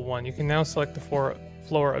opened, level 1. You can now select the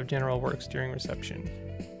floor of General Works during reception.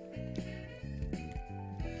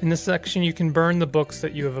 In this section, you can burn the books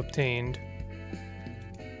that you have obtained.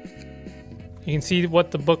 You can see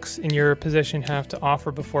what the books in your possession have to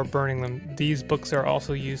offer before burning them. These books are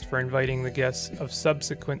also used for inviting the guests of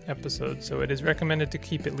subsequent episodes, so it is recommended to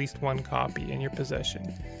keep at least one copy in your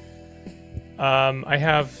possession. I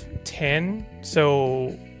have 10,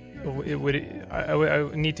 so I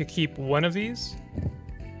would need to keep one of these.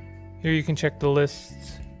 Here you can check the list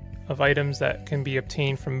of items that can be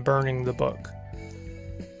obtained from burning the book.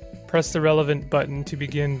 Press the relevant button to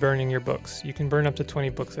begin burning your books. You can burn up to 20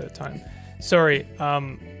 books at a time. Sorry,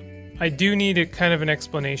 I do need a kind of an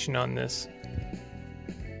explanation on this.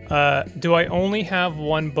 Do I only have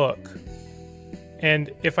one book?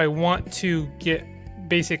 And if I want to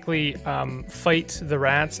basically fight the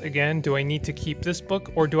rats again, do I need to keep this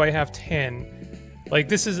book, or do I have 10? Like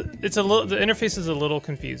the interface is a little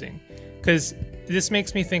confusing, because this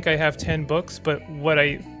makes me think I have 10 books, but what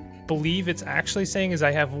I believe it's actually saying is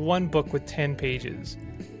I have one book with 10 pages.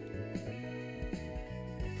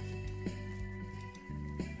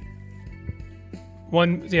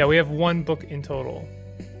 We have one book in total.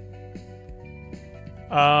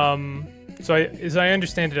 So as I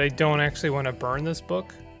understand it, I don't actually want to burn this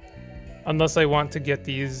book unless I want to get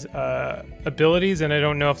these abilities, and I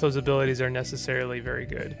don't know if those abilities are necessarily very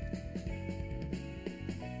good.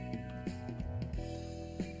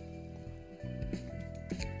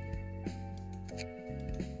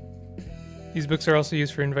 These books are also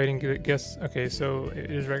used for inviting guests. Okay, so it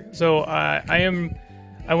is right. So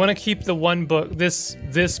I want to keep the one book, this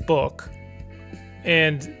book,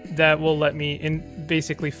 and that will let me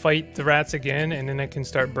basically fight the rats again, and then I can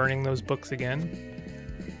start burning those books again.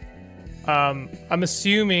 I'm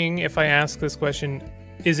assuming if I ask this question,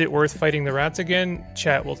 is it worth fighting the rats again?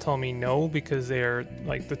 Chat will tell me no, because they are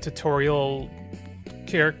like the tutorial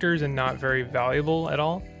characters and not very valuable at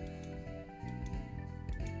all.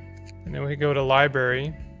 And then we go to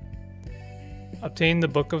library. Obtain the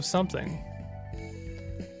book of something.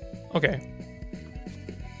 Okay.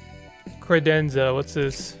 Credenza, what's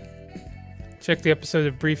this? Check the episode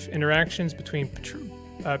of brief interactions between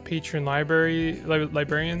patron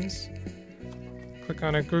librarians. Click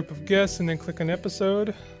on a group of guests and then click on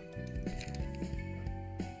episode.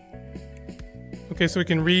 Okay, so we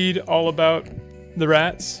can read all about the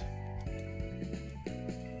rats.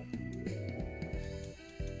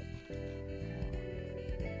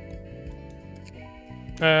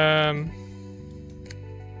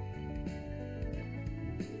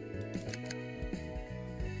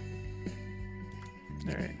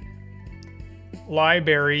 Alright.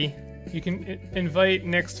 Library. You can invite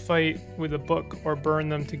next fight with a book or burn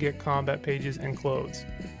them to get combat pages and clothes.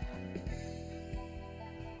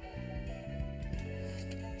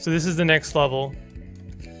 So this is the next level.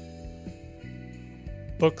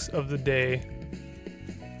 Books of the day.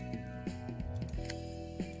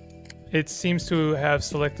 It seems to have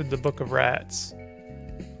selected the Book of Rats.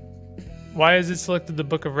 Why has it selected the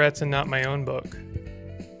Book of Rats and not my own book?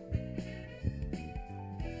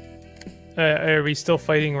 Are we still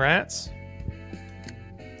fighting rats?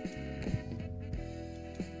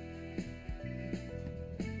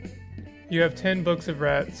 You have 10 books of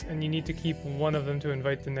rats, and you need to keep one of them to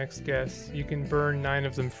invite the next guest. You can burn 9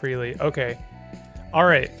 of them freely. Okay.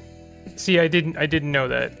 Alright. See, I didn't know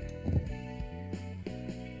that.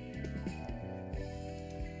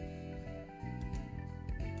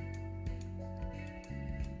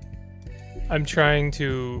 I'm trying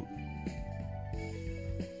to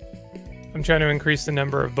increase the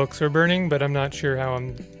number of books we're burning, but I'm not sure how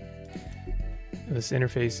this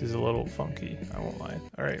interface is a little funky, I won't lie.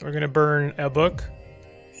 Alright, we're gonna burn a book.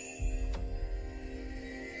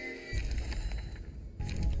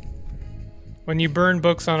 When you burn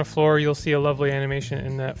books on a floor, you'll see a lovely animation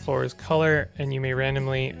in that floor's color, and you may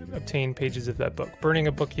randomly obtain pages of that book. Burning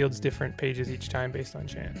a book yields different pages each time based on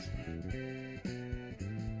chance.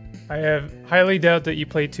 I have highly doubt that you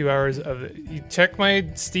played 2 hours of it. You check my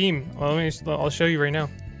Steam. Well, I'll show you right now.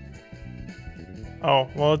 Oh,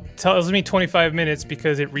 well, it tells me 25 minutes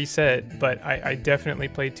because it reset, but I definitely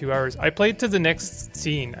played 2 hours. I played to the next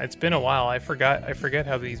scene. It's been a while. I forget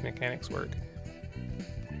how these mechanics work.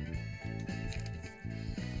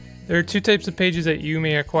 There are 2 types of pages that you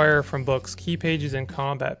may acquire from books: key pages and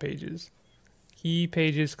combat pages. Key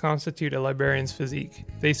pages constitute a librarian's physique.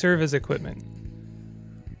 They serve as equipment.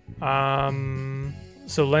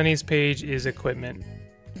 So Lenny's page is equipment.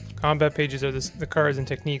 Combat pages are the cards and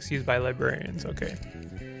techniques used by librarians. Okay.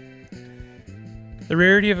 The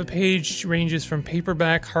rarity of a page ranges from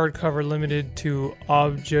paperback, hardcover, limited to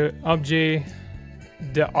objet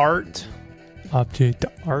d'art. Object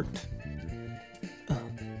d'art.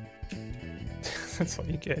 That's what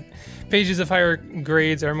you get. Pages of higher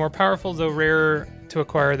grades are more powerful, though rarer to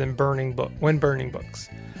acquire than burning books.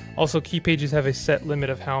 Also, key pages have a set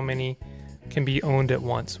limit of how many can be owned at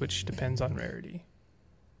once, which depends on rarity.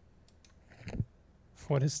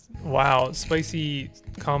 What is... Wow, spicy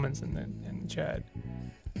comments in the chat.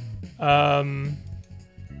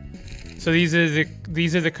 So these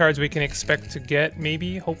are the cards we can expect to get,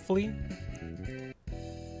 maybe, hopefully.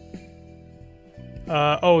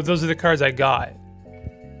 Oh, those are the cards I got.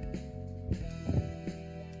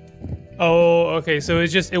 Oh, okay, so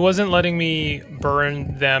it wasn't letting me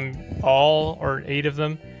burn them all, or 8 of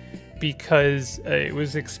them, because it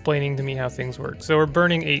was explaining to me how things work. So we're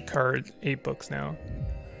burning 8 books now.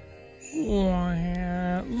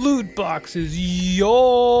 Loot boxes,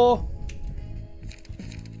 yo!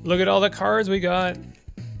 Look at all the cards we got.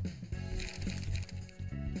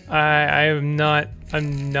 I'm not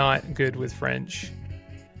good with French.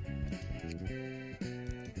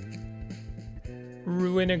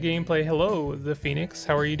 Ruina gameplay. Hello, the Phoenix.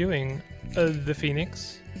 How are you doing, the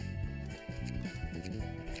Phoenix?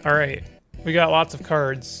 All right, we got lots of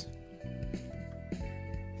cards.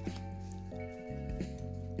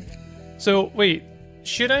 So wait,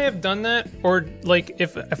 should I have done that, or like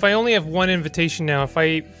if I only have one invitation now, if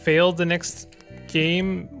I failed the next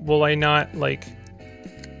game, will I not like?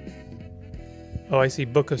 Oh, I see.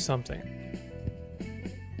 Book of something.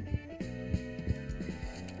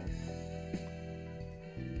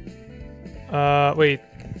 Wait.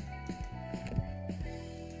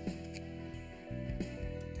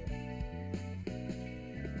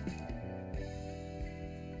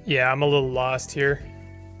 Yeah, I'm a little lost here.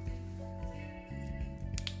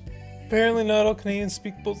 Apparently not all Canadians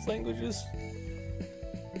speak both languages.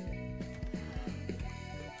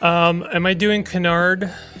 Am I doing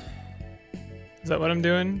Canard? Is that what I'm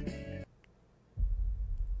doing?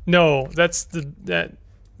 No, that's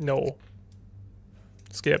no.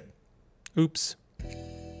 Skip. Oops.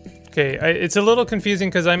 Okay, it's a little confusing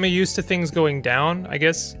because I'm used to things going down, I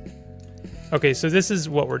guess. Okay, so this is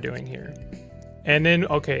what we're doing here. And then,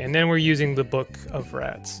 okay, and then we're using the Book of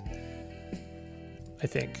Rats. I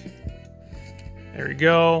think. There we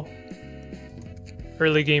go.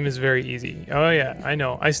 Early game is very easy. Oh yeah, I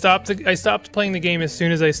know. I stopped playing the game as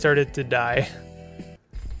soon as I started to die.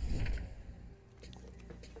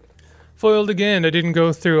 Foiled again. I didn't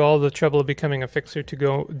go through all the trouble of becoming a fixer to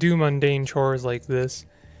go do mundane chores like this.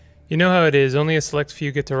 You know how it is, only a select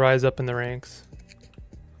few get to rise up in the ranks.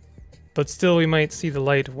 But still, we might see the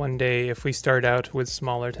light one day if we start out with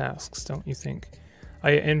smaller tasks, don't you think?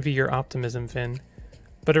 I envy your optimism, Finn.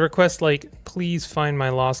 But a request like, please find my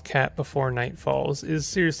lost cat before night falls, is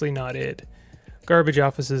seriously not it. Garbage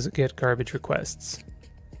offices get garbage requests.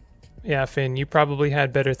 Yeah, Finn, you probably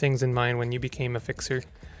had better things in mind when you became a fixer.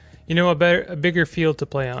 You know, a bigger field to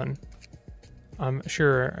play on. I'm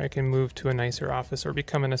sure I can move to a nicer office or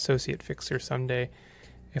become an associate fixer someday.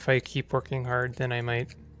 If I keep working hard, then I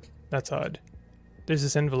might. That's odd. There's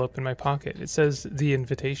this envelope in my pocket. It says, the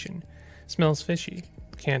invitation. Smells fishy.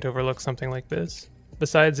 Can't overlook something like this.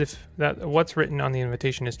 Besides, if what's written on the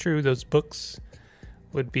invitation is true, those books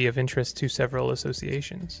would be of interest to several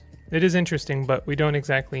associations. It is interesting, but we don't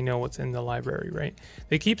exactly know what's in the library, right?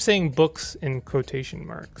 They keep saying books in quotation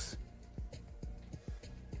marks.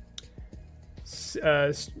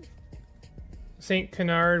 St.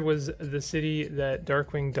 Canard was the city that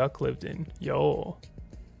Darkwing Duck lived in. Yo.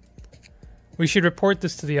 We should report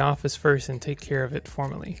this to the office first and take care of it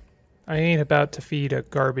formally. I ain't about to feed a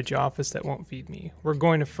garbage office that won't feed me. We're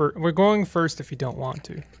going first if you don't want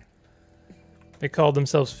to. They called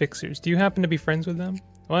themselves fixers. Do you happen to be friends with them?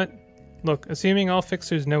 What? Look, assuming all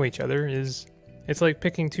fixers know each other it's like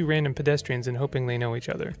picking two random pedestrians and hoping they know each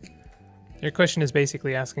other. Your question is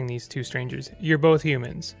basically asking these two strangers. You're both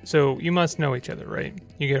humans, so you must know each other, right?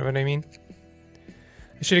 You get what I mean?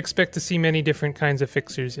 I should expect to see many different kinds of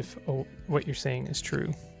fixers if what you're saying is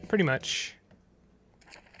true. Pretty much.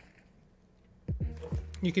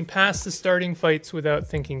 You can pass the starting fights without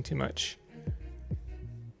thinking too much.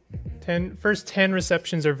 First 10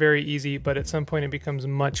 receptions are very easy, but at some point it becomes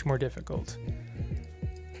much more difficult.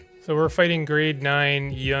 So we're fighting grade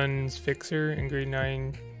 9 Yun's fixer and grade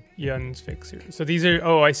 9 Yuns Fixer. So these are,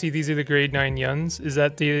 oh, I see, these are the grade 9 Yuns. Is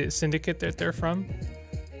that the syndicate that they're from?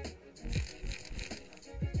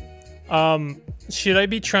 Should I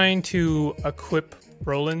be trying to equip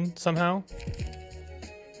Roland somehow?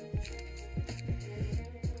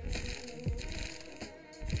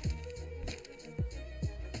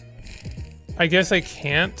 I guess I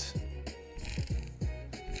can't.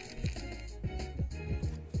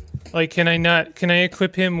 Like, can I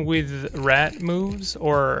equip him with rat moves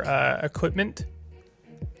or equipment?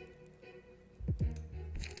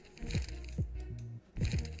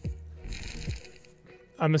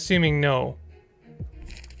 I'm assuming no.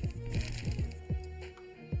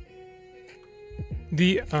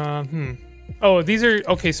 Oh, these are,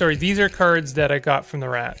 okay, sorry, these are cards that I got from the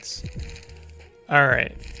rats.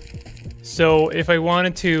 Alright. So if I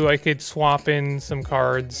wanted to, I could swap in some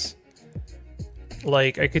cards.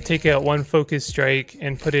 Like, I could take out 1 Focus Strike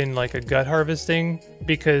and put in, like, a Gut Harvesting,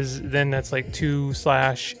 because then that's, like, 2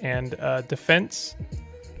 slash and defense.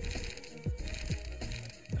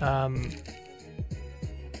 The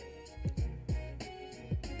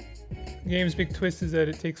game's big twist is that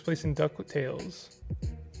it takes place in DuckTales.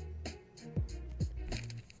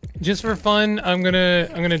 Just for fun, I'm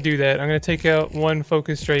gonna do that. I'm gonna take out 1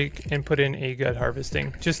 Focus Strike and put in a Gut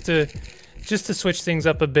Harvesting, just to switch things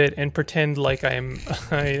up a bit and pretend like I'm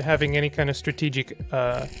having any kind of strategic,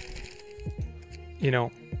 you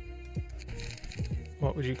know,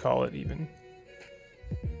 what would you call it even?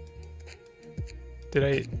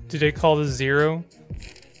 Did I call this 0?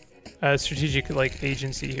 Strategic, like,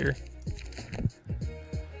 agency here.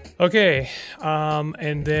 Okay,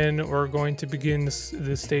 and then we're going to begin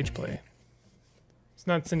this stage play. It's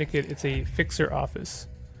not syndicate, it's a fixer office.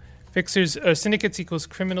 Fixers, syndicates equals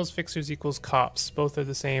criminals, fixers equals cops. Both are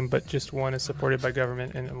the same, but just one is supported by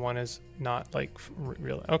government and one is not, like,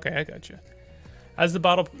 real. Okay, I gotcha. As the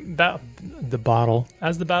battle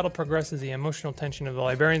progresses, the emotional tension of the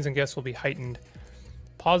librarians and guests will be heightened.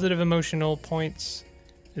 Positive emotional points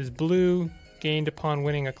is blue, gained upon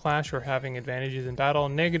winning a clash or having advantages in battle.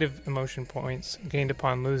 Negative emotion points gained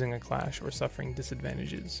upon losing a clash or suffering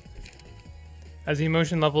disadvantages. As the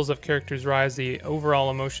emotion levels of characters rise, the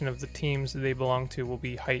overall emotion of the teams they belong to will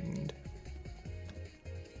be heightened.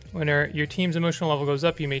 When your team's emotional level goes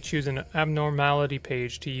up, you may choose an abnormality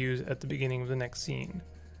page to use at the beginning of the next scene.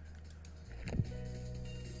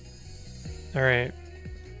 Alright.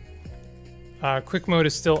 Quick mode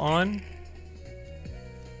is still on.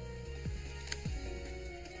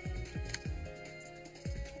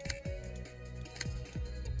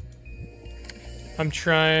 I'm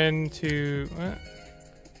trying to... What?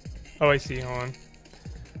 Oh, I see. Hold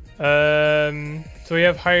on. So we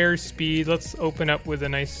have higher speed. Let's open up with a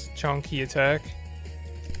nice chunky attack.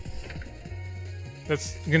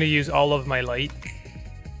 That's gonna use all of my light.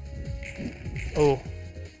 Oh.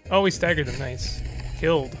 Oh, we staggered them. Nice.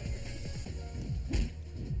 Killed.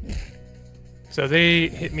 So they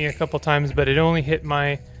hit me a couple times, but it only hit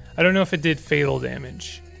my... I don't know if it did fatal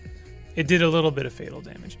damage. It did a little bit of fatal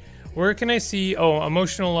damage. Where can I see... Oh,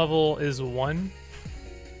 emotional level is 1.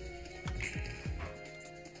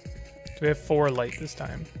 So we have 4 light this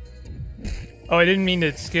time. Oh, I didn't mean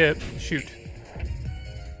to skip. Shoot.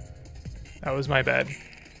 That was my bad.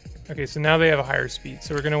 Okay, so now they have a higher speed,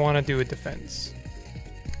 so we're going to want to do a defense.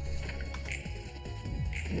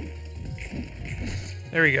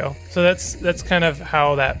 There we go. So that's kind of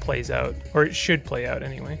how that plays out. Or it should play out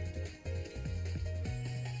anyway.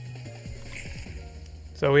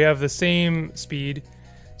 So we have the same speed,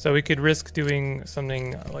 so we could risk doing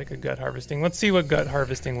something like a gut harvesting. Let's see what gut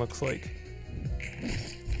harvesting looks like.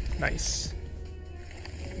 Nice.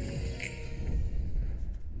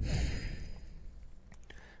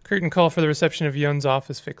 Curtain call for the reception of Yun's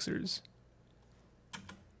office fixers.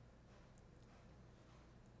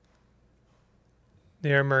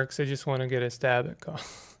 They are mercs, I just want to get a stab at call.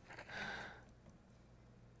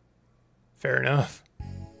 Fair enough.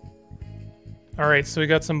 Alright, so we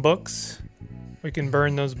got some books. We can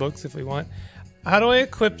burn those books if we want. How do I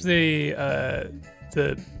equip the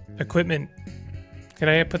equipment? Can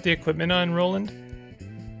I put the equipment on Roland?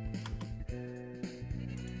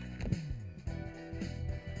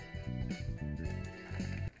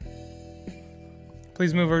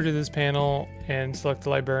 Please move over to this panel and select the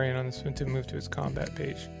librarian on this one to move to its combat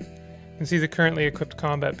page. You can see the currently equipped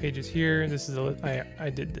combat pages here. This is I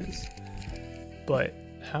did this. But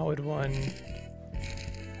how would one...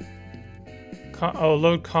 Oh,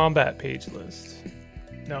 load combat page list.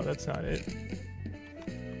 No, that's not it.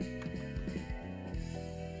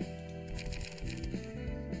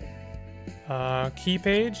 Key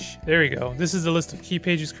page. There we go. This is the list of key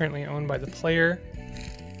pages currently owned by the player.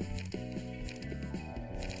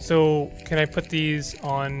 So can I put these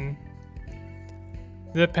on?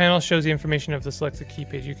 The panel shows the information of the selected key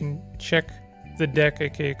page. You can check the deck,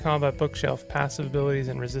 aka combat bookshelf, passive abilities,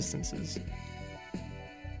 and resistances.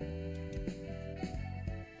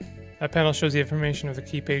 That panel shows the information of the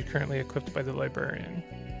key page currently equipped by the librarian.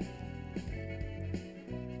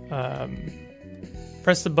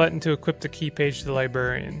 Press the button to equip the key page to the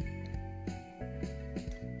librarian.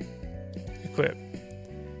 Equip.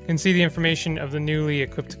 You can see the information of the newly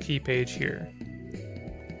equipped key page here.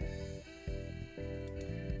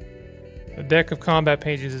 The deck of combat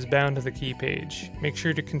pages is bound to the key page. Make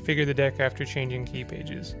sure to configure the deck after changing key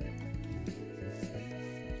pages.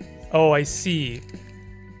 Oh, I see.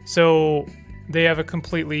 So they have a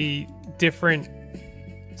completely different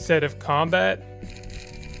set of combat.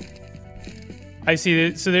 I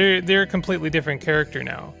see. So they're a completely different character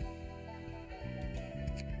now.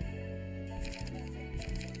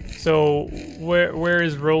 So where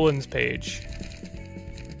is Roland's page?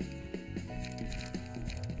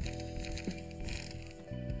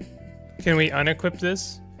 Can we unequip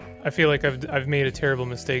this? I feel like I've made a terrible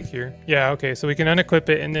mistake here. Yeah, okay, so we can unequip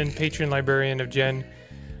it, and then Patron Librarian of Jen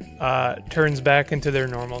turns back into their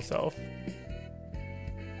normal self.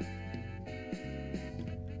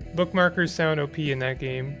 Bookmarkers sound OP in that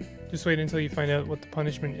game. Just wait until you find out what the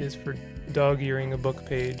punishment is for dog-earing a book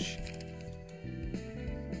page.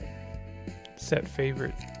 Set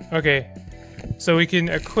favorite. Okay, so we can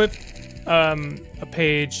equip a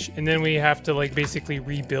page, and then we have to like basically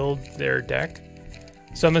rebuild their deck.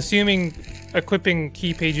 So I'm assuming equipping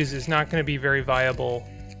key pages is not going to be very viable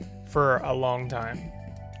for a long time.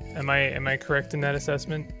 Am I correct in that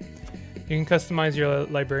assessment? You can customize your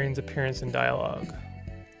librarian's appearance and dialogue.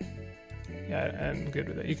 Yeah, I'm good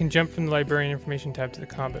with it. You can jump from the librarian information tab to the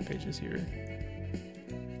combat pages here.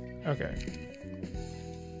 Okay.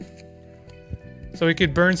 So we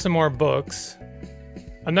could burn some more books.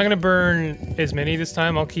 I'm not going to burn as many this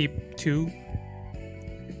time. I'll keep 2.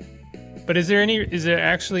 But is there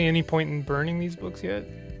actually any point in burning these books yet?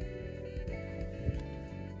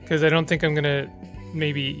 Because I don't think I'm going to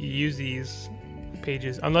maybe use these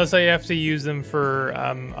pages. Unless I have to use them for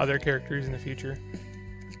other characters in the future.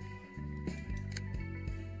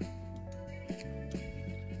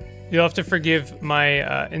 You'll have to forgive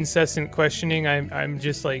my incessant questioning. I'm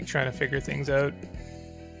just like trying to figure things out.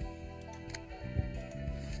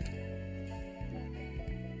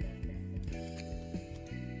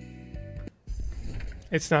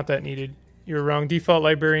 It's not that needed. You're wrong. Default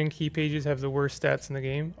librarian key pages have the worst stats in the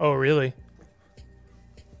game. Oh, really?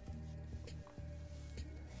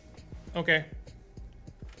 Okay.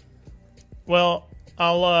 Well,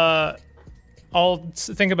 I'll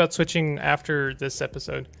think about switching after this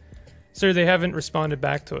episode. Sir, they haven't responded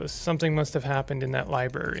back to us. Something must have happened in that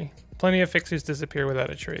library. Plenty of fixers disappear without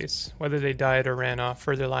a trace. Whether they died or ran off,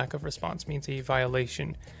 further lack of response means a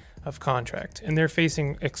violation of contract, and they're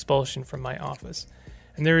facing expulsion from my office.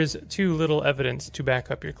 And there is too little evidence to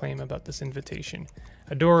back up your claim about this invitation.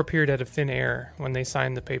 A door appeared out of thin air when they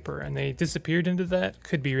signed the paper, and they disappeared into that.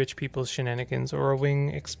 Could be rich people's shenanigans or a wing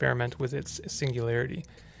experiment with its singularity.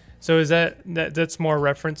 So is that's more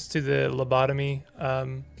reference to the lobotomy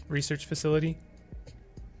research facility?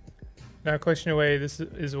 Now, question away. This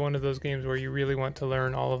is one of those games where you really want to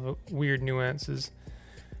learn all of the weird nuances.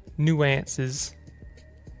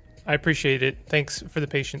 I appreciate it. Thanks for the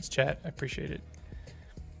patience, chat. I appreciate it.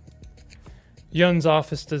 Yun's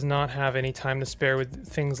office does not have any time to spare with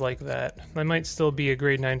things like that. I might still be a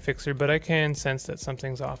grade 9 fixer, but I can sense that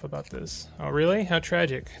something's off about this. Oh, really? How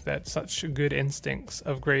tragic that such good instincts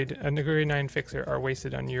of a grade 9 fixer are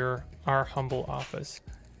wasted on our humble office.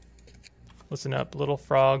 Listen up, little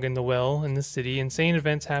frog in the well in the city. Insane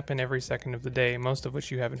events happen every second of the day, most of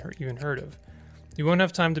which you haven't even heard of. You won't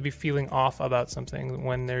have time to be feeling off about something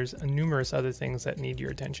when there's numerous other things that need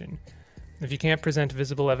your attention. If you can't present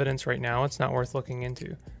visible evidence right now, it's not worth looking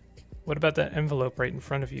into. What about that envelope right in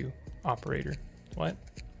front of you, operator? What?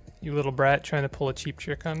 You little brat trying to pull a cheap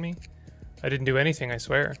trick on me? I didn't do anything, I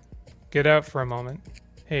swear. Get out for a moment.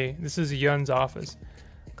 Hey, this is Yun's office.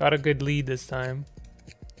 Got a good lead this time.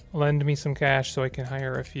 Lend me some cash so I can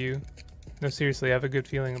hire a few. No, seriously, I have a good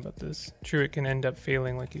feeling about this. True, it can end up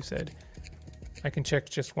failing like you said. I can check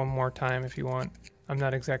just one more time if you want. I'm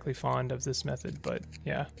not exactly fond of this method, but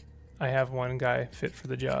yeah. I have one guy fit for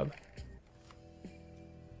the job.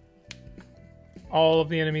 All of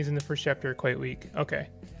the enemies in the first chapter are quite weak. Okay.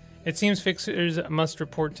 It seems fixers must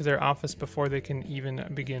report to their office before they can even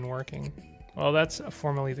begin working. Well, that's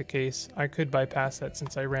formally the case. I could bypass that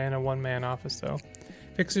since I ran a one-man office, though.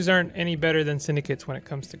 Fixers aren't any better than syndicates when it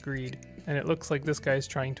comes to greed. And it looks like this guy's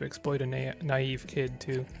trying to exploit a naive kid,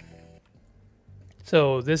 too.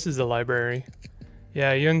 So, this is the library.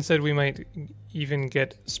 Yeah, Yun said we might even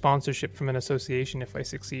get sponsorship from an association if I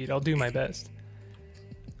succeed. I'll do my best.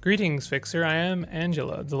 Greetings, Fixer. I am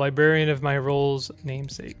Angela, the librarian of my role's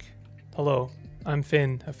namesake. Hello, I'm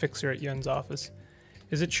Finn, a fixer at Yun's office.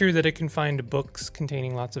 Is it true that I can find books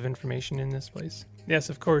containing lots of information in this place? Yes,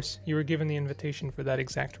 of course. You were given the invitation for that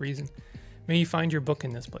exact reason. May you find your book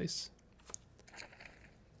in this place.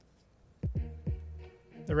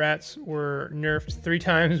 The rats were nerfed 3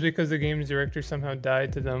 times because the game's director somehow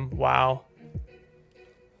died to them. Wow.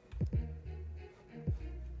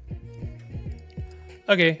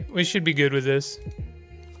 Okay, we should be good with this.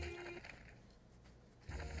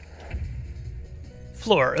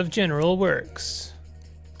 Floor of General Works.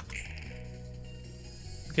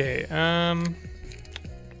 Okay,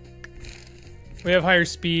 we have higher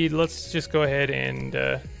speed. Let's just go ahead and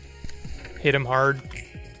hit him hard.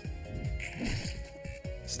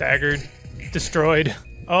 Staggered. Destroyed.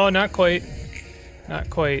 Oh, not quite. Not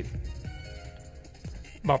quite.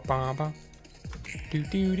 Ba ba ba. Do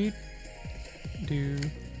do do. Do.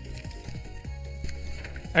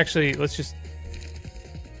 Actually, let's just...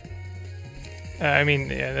 I mean,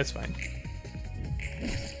 yeah, that's fine.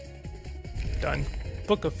 Done.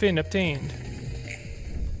 Book of Finn obtained.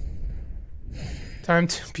 Time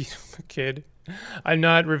to beat up a kid. I'm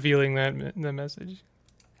not revealing that the message.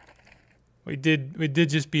 We did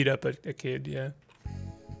just beat up a kid, yeah.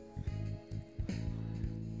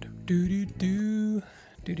 Do do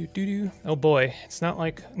do. Oh boy, it's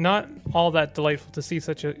not all that delightful to see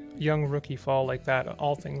such a young rookie fall like that,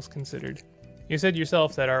 all things considered. You said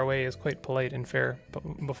yourself that our way is quite polite and fair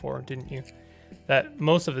before, didn't you? That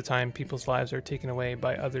most of the time people's lives are taken away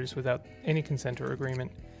by others without any consent or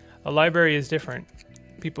agreement. A library is different.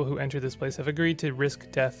 People who enter this place have agreed to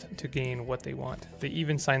risk death to gain what they want. They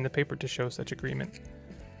even signed the paper to show such agreement.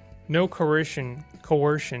 No coercion,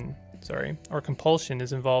 or compulsion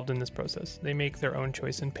is involved in this process. They make their own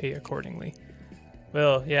choice and pay accordingly.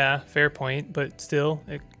 Well, yeah, fair point, but still,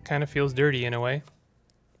 it kind of feels dirty in a way.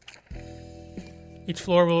 Each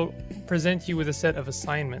floor will present you with a set of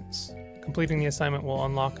assignments. Completing the assignment will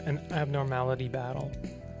unlock an abnormality battle.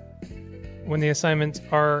 When the assignments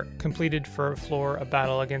are completed for a floor, a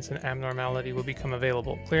battle against an abnormality will become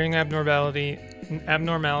available. Clearing abnormality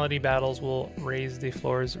battles will raise the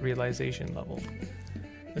floor's realization level.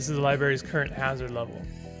 This is the library's current hazard level,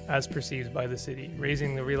 as perceived by the city.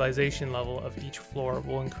 Raising the realization level of each floor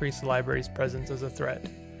will increase the library's presence as a threat.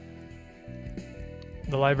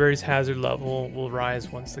 The library's hazard level will rise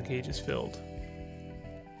once the cage is filled.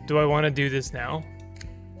 Do I want to do this now?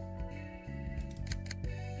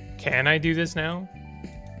 Can I do this now?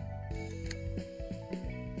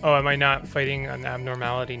 Oh, am I not fighting an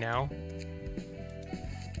abnormality now?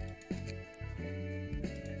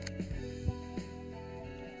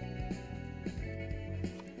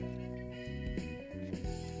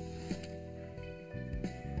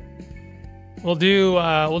 We'll do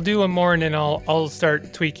one more, and then I'll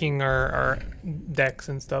start tweaking our decks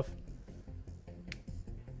and stuff.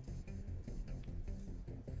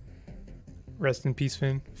 Rest in peace,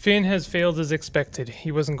 Finn. Finn has failed as expected.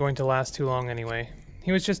 He wasn't going to last too long anyway.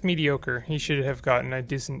 He was just mediocre. He should have gotten a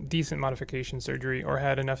decent modification surgery or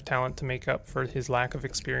had enough talent to make up for his lack of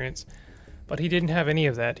experience. But he didn't have any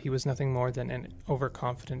of that. He was nothing more than an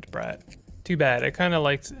overconfident brat. Too bad. I kind of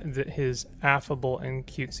liked his affable and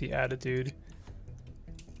cutesy attitude.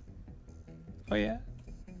 Oh yeah?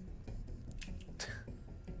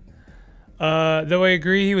 Though I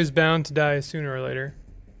agree he was bound to die sooner or later.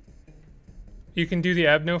 You can do the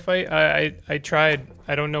Abno fight? I tried.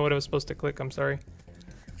 I don't know what I was supposed to click. I'm sorry.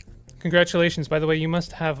 Congratulations. By the way, you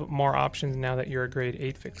must have more options now that you're a grade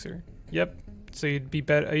 8 fixer. Yep. So you'd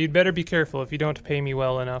better be careful. If you don't pay me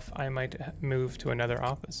well enough, I might move to another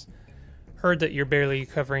office. Heard that you're barely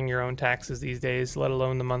covering your own taxes these days, let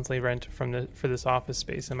alone the monthly rent for this office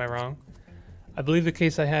space. Am I wrong? I believe the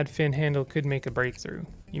case I had Finn handle could make a breakthrough.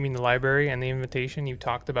 You mean the library and the invitation you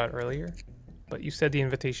talked about earlier? But you said the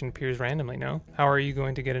invitation appears randomly, no? How are you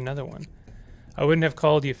going to get another one? I wouldn't have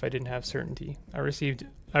called you if I didn't have certainty. I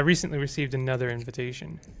recently received another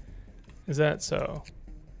invitation. Is that so?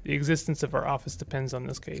 The existence of our office depends on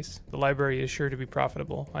this case. The library is sure to be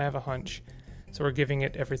profitable. I have a hunch. So we're giving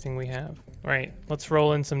it everything we have. Alright, let's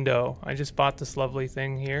roll in some dough. I just bought this lovely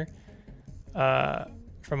thing here.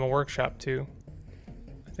 From a workshop too.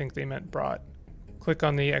 I think they meant brought. Click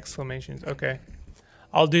on the exclamations. Okay.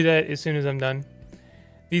 I'll do that as soon as I'm done.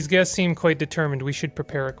 These guests seem quite determined. We should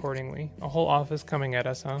prepare accordingly. A whole office coming at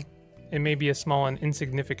us, huh? It may be a small and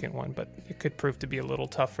insignificant one, but it could prove to be a little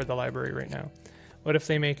tough for the library right now. What if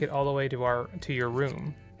they make it all the way to your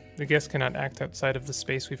room? The guests cannot act outside of the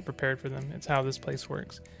space we've prepared for them. It's how this place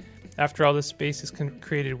works. After all, this space is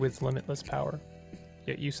created with limitless power.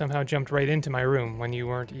 Yet you somehow jumped right into my room when you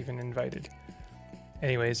weren't even invited.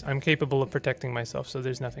 Anyways, I'm capable of protecting myself, so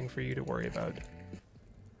there's nothing for you to worry about.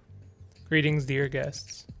 Greetings, dear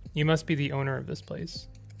guests. You must be the owner of this place.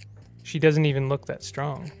 She doesn't even look that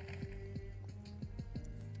strong.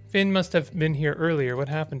 Finn must have been here earlier. What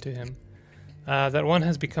happened to him? That one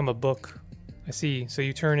has become a book. I see. So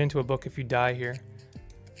you turn into a book if you die here.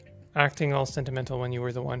 Acting all sentimental when you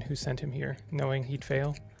were the one who sent him here, knowing he'd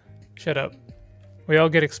fail? Shut up. We all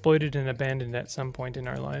get exploited and abandoned at some point in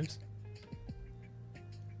our lives.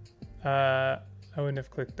 I wouldn't have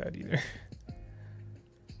clicked that either.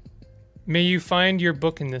 May you find your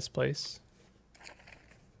book in this place.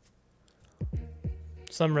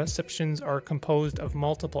 Some receptions are composed of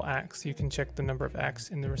multiple acts. You can check the number of acts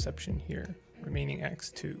in the reception here. Remaining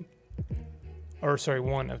acts 2. Or sorry,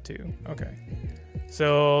 1 of 2. Okay.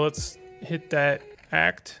 So let's hit that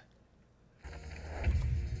act.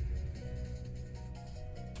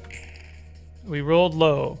 We rolled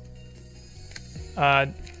low.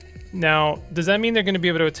 Now, does that mean they're going to be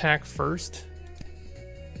able to attack first?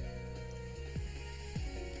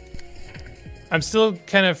 I'm still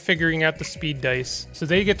kind of figuring out the speed dice. So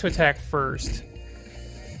they get to attack first.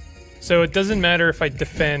 So it doesn't matter if I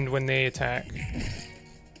defend when they attack.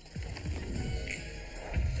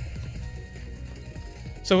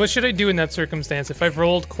 So what should I do in that circumstance? If I've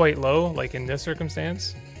rolled quite low, like in this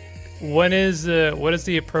circumstance, what is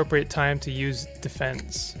the appropriate time to use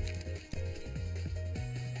defense?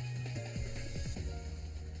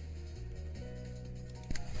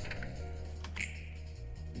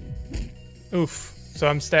 Oof. So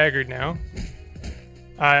I'm staggered now.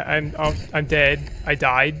 I'm dead. I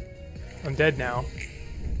died. I'm dead now.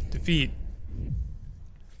 Defeat.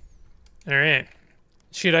 Alright.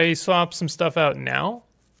 Should I swap some stuff out now?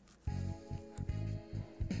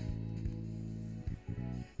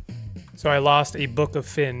 So I lost a book of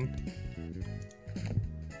Finn.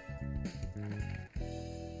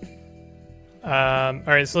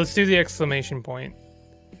 Alright, so let's do the exclamation point.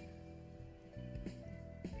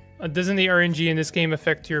 Doesn't the RNG in this game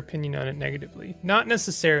affect your opinion on it negatively? Not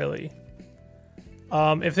necessarily.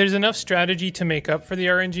 If there's enough strategy to make up for the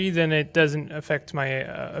RNG, then it doesn't affect my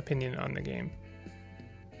opinion on the game.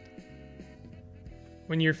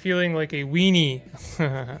 When you're feeling like a weenie,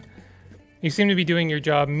 you seem to be doing your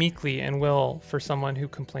job meekly and well for someone who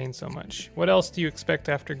complains so much. What else do you expect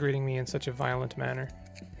after greeting me in such a violent manner?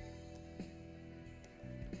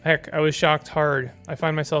 Heck, I was shocked hard. I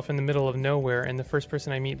find myself in the middle of nowhere, and the first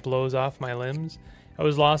person I meet blows off my limbs. I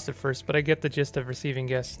was lost at first, but I get the gist of receiving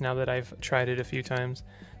guests now that I've tried it a few times.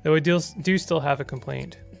 Though I do still have a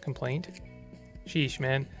complaint. Complaint? Sheesh,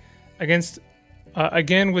 man.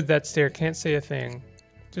 Again with that stare, can't say a thing.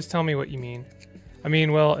 Just tell me what you mean. I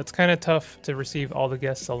mean, well, it's kind of tough to receive all the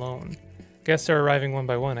guests alone. Guests are arriving one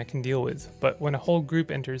by one, I can deal with. But when a whole group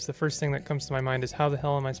enters, the first thing that comes to my mind is how the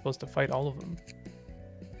hell am I supposed to fight all of them?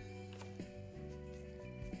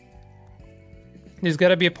 There's got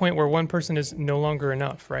to be a point where one person is no longer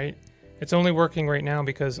enough, right? It's only working right now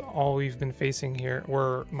because all we've been facing here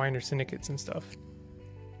were minor syndicates and stuff.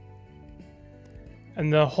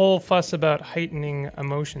 And the whole fuss about heightening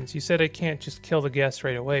emotions. You said I can't just kill the guests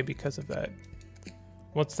right away because of that.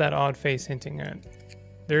 What's that odd face hinting at?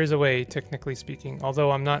 There is a way, technically speaking,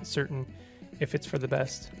 although I'm not certain if it's for the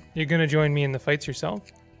best. You're gonna join me in the fights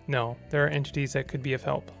yourself? No, there are entities that could be of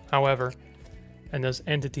help. However, and those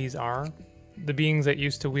entities are the beings that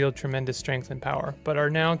used to wield tremendous strength and power, but are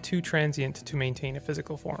now too transient to maintain a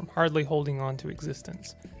physical form, hardly holding on to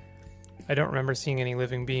existence. I don't remember seeing any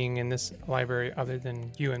living being in this library other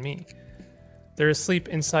than you and me. They're asleep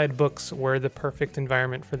inside books where the perfect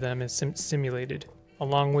environment for them is simulated,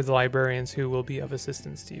 along with librarians who will be of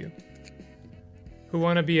assistance to you. Who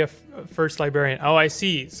want to be a first librarian? Oh, I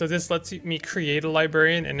see. So this lets me create a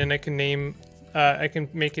librarian, and then I can name, I can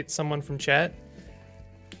make it someone from chat.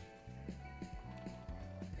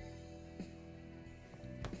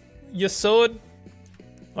 Yesod.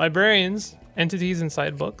 Librarians, entities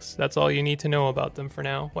inside books. That's all you need to know about them for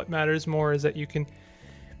now. What matters more is that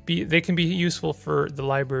they can be useful for the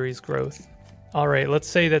library's growth. All right, let's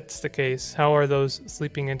say that's the case. How are those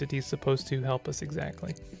sleeping entities supposed to help us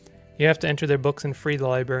exactly? You have to enter their books and free the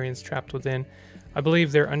librarians trapped within. I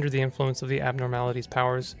believe they're under the influence of the abnormalities'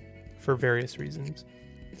 powers for various reasons.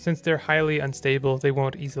 Since they're highly unstable, they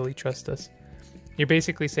won't easily trust us. You're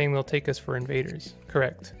basically saying they'll take us for invaders.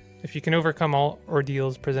 Correct. If you can overcome all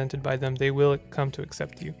ordeals presented by them, they will come to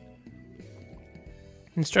accept you.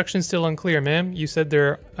 Instructions still unclear, ma'am. You said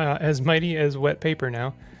they're as mighty as wet paper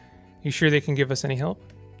now. You sure they can give us any help?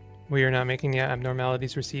 We are not making the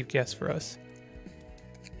abnormalities receive guests for us.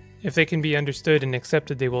 If they can be understood and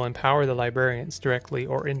accepted, they will empower the librarians directly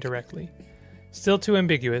or indirectly. Still too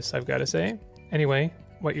ambiguous, I've got to say. Anyway,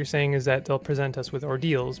 what you're saying is that they'll present us with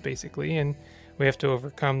ordeals, basically, and we have to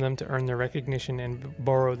overcome them to earn their recognition and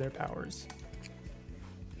borrow their powers.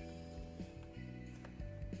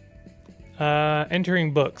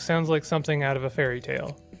 Entering book sounds like something out of a fairy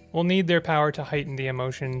tale. We'll need their power to heighten the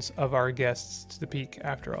emotions of our guests to the peak,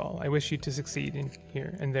 after all. I wish you to succeed in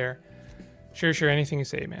here and there. Sure, anything you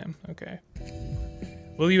say, ma'am. Okay.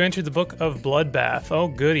 Will you enter the Book of Bloodbath? Oh,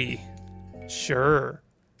 goody. Sure.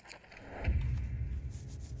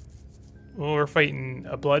 Well, we're fighting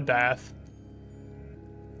a bloodbath.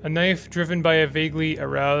 A knife driven by a vaguely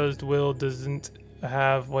aroused will doesn't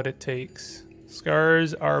have what it takes.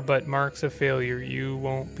 Scars are but marks of failure. You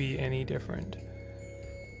won't be any different.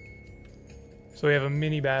 So we have a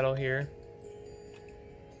mini battle here.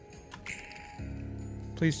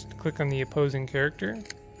 Please click on the opposing character.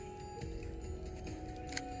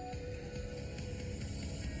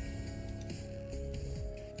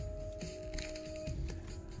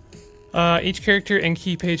 Each character and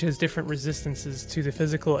key page has different resistances to the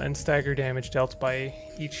physical and stagger damage dealt by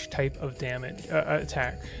each type of damage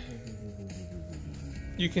attack.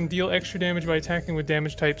 You can deal extra damage by attacking with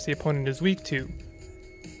damage types the opponent is weak to,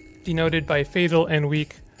 denoted by fatal and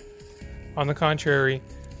weak. On the contrary,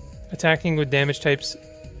 attacking with damage types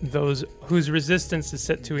those whose resistance is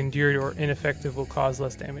set to endured or ineffective will cause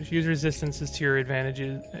less damage. Use resistances to your advantage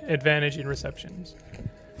in receptions.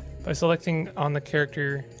 By selecting on the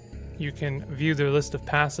character, you can view their list of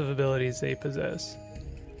passive abilities they possess.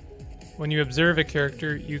 When you observe a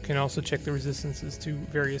character, you can also check the resistances to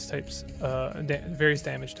various types, various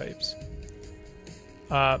damage types.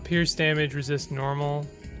 Pierce damage resist normal.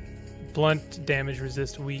 Blunt damage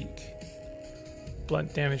resist weak.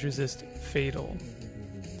 Blunt damage resist fatal.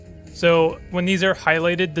 So when these are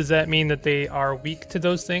highlighted, does that mean that they are weak to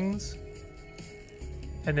those things?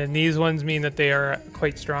 And then these ones mean that they are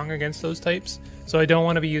quite strong against those types. So I don't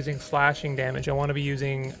want to be using slashing damage. I want to be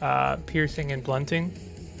using piercing and blunting.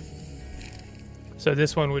 So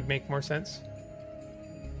this one would make more sense.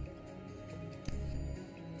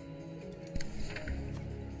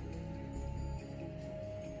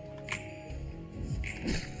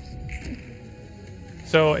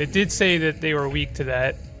 So it did say that they were weak to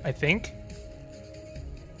that, I think.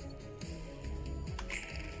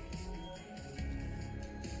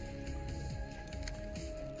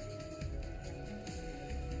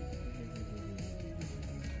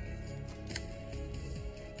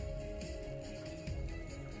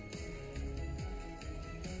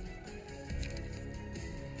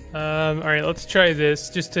 All right, let's try this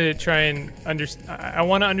just to try and understand. I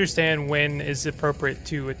want to understand when is appropriate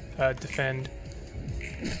to defend.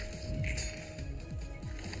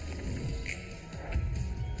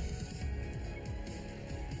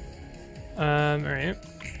 All right.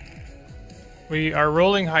 We are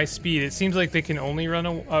rolling high speed. It seems like they can only run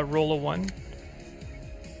a roll of 1.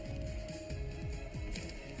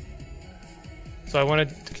 So I want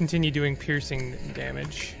to continue doing piercing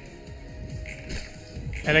damage.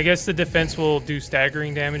 And I guess the defense will do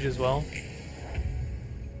staggering damage as well.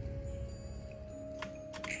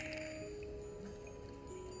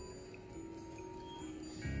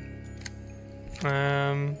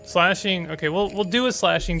 Slashing. Okay, we'll do a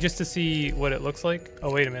slashing just to see what it looks like.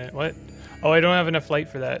 Oh, wait a minute. What? Oh, I don't have enough light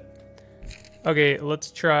for that. Okay,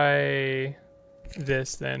 let's try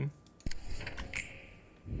this then.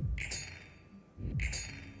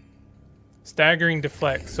 Staggering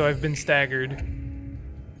deflect. So I've been staggered.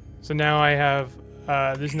 So now I have,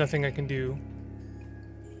 there's nothing I can do.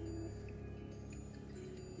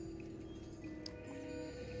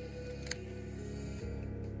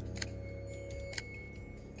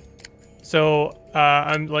 So,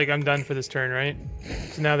 I'm done for this turn, right?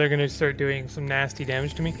 So now they're gonna start doing some nasty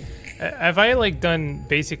damage to me. Have I, done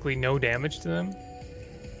basically no damage to them?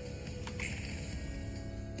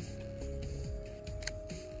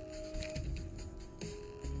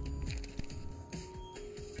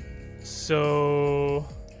 So,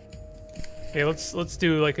 okay, let's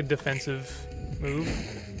do a defensive move.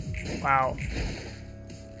 Wow.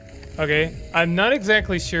 Okay, I'm not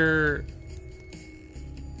exactly sure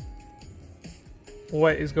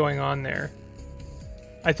what is going on there.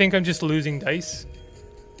 I think I'm just losing dice.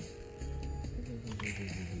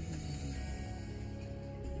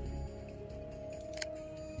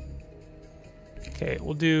 Okay,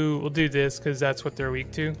 we'll do this because that's what they're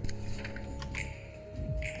weak to.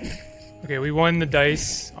 Okay, we won the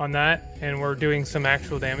dice on that, and we're doing some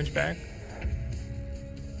actual damage back.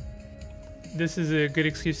 This is a good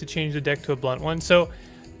excuse to change the deck to a blunt one. So,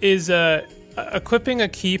 is equipping a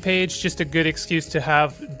key page just a good excuse to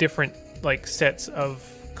have different like sets of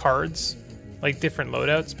cards, like different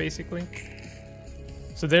loadouts, basically?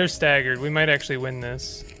 So they're staggered. We might actually win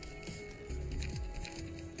this.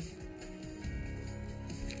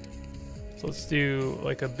 So let's do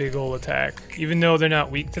like a big ol' attack. Even though they're not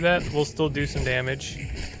weak to that, we'll still do some damage.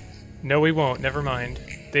 No, we won't. Never mind.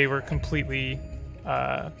 They were completely...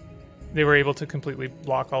 they were able to completely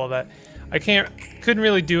block all of that. I couldn't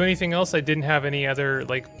really do anything else. I didn't have any other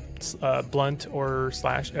like blunt or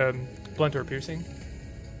blunt or piercing.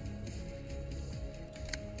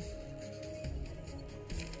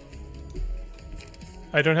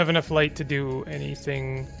 I don't have enough light to do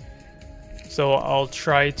anything, so I'll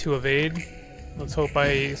try to evade. Let's hope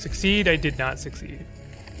I succeed. I did not succeed.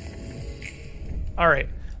 All right,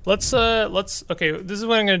 let's okay, this is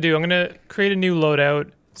what I'm gonna do. I'm gonna create a new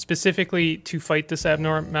loadout specifically to fight this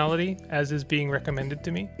abnormality, as is being recommended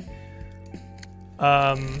to me.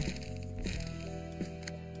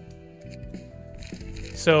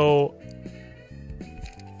 So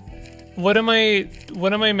what am I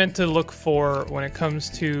meant to look for when it comes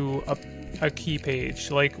to a key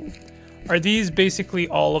page? Like, are these basically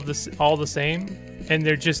all the same, and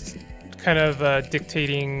they're just kind of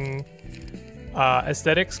dictating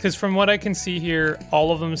aesthetics? Because from what I can see here,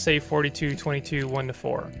 all of them say 42, 22, 1 to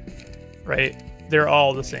 4, right? They're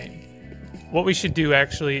all the same. What we should do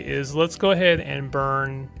actually is let's go ahead and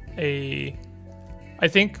burn a... I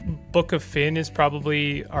think Book of Finn is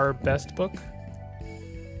probably our best book.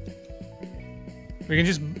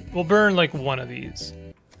 We'll burn like one of these.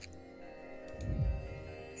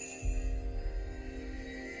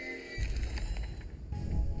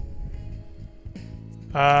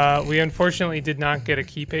 We unfortunately did not get a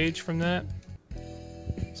key page from that.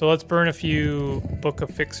 So let's burn a few Book of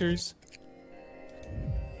Fixers.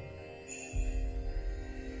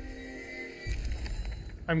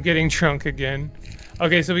 I'm getting drunk again.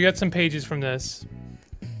 Okay, so we got some pages from this.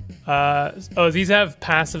 Oh, these have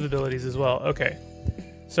passive abilities as well. Okay.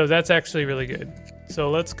 So that's actually really good. So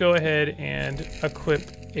let's go ahead and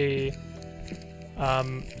equip a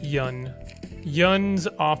Yun. Yun's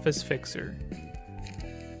Office Fixer.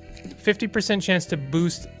 50% chance to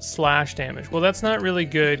boost slash damage. Well, that's not really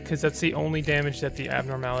good because that's the only damage that the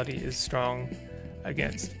abnormality is strong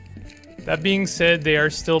against. That being said, they are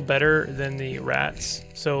still better than the rats.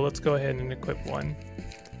 So let's go ahead and equip one.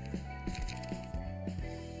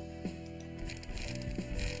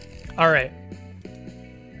 All right.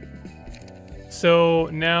 So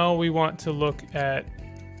now we want to look at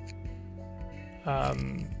how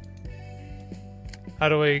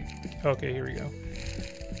do I... Okay, here we go.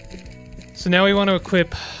 So now we want to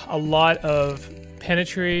equip a lot of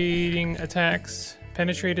penetrate attacks,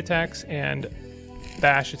 and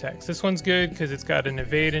bash attacks. This one's good because it's got an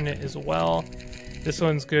evade in it as well. This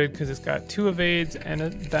one's good because it's got 2 evades and a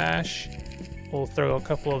bash. We'll throw a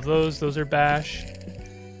couple of those. Those are bash.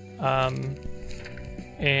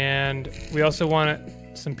 And we also want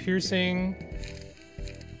some piercing.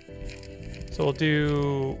 So we'll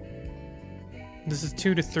do... This is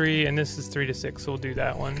 2 to 3, and this is 3 to 6, so we'll do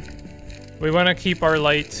that one. We want to keep our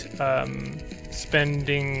light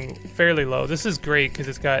spending fairly low. This is great because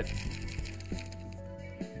it's got...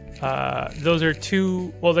 those are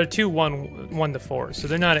 2... Well, they're 1 to 4, so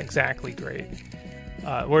they're not exactly great.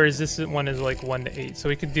 Whereas this one is like 1 to 8, so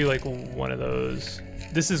we could do like one of those.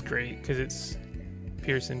 This is great because it's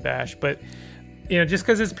Pierce and Bash, but you know, just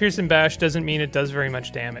because it's Pierce and Bash doesn't mean it does very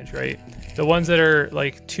much damage, right? The ones that are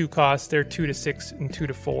like 2 costs, they're 2 to 6 and 2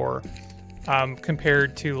 to 4,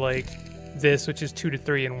 compared to like this, which is 2 to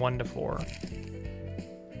 3 and 1 to 4.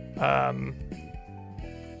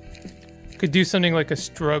 Could do something like a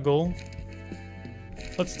struggle.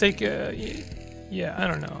 Let's take a... Yeah, I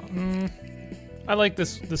don't know. I like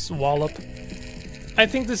this wallop. I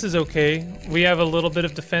think this is okay. We have a little bit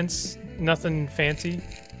of defense, nothing fancy.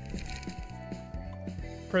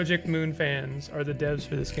 Project Moon fans are the devs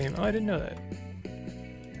for this game. Oh, I didn't know that.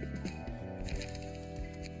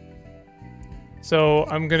 So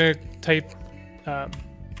I'm gonna type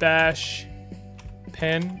bash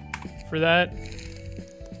pen for that.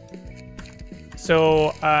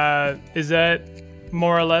 So is that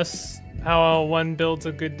more or less how one builds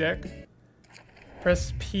a good deck?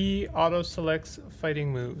 Press P, auto selects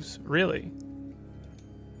fighting moves. Really?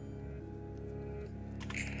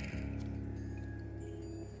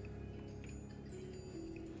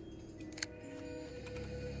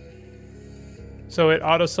 So it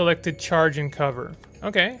auto-selected charge and cover.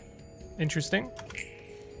 Okay, interesting.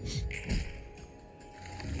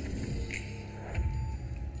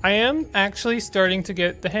 I am actually starting to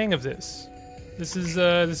get the hang of this. This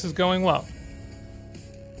is going well.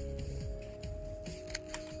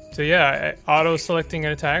 So yeah, auto-selecting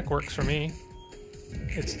an attack works for me.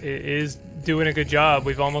 It is doing a good job.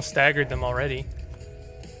 We've almost staggered them already.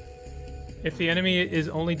 If the enemy is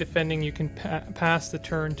only defending, you can pass the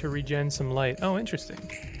turn to regen some light. Oh, interesting.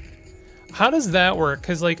 How does that work?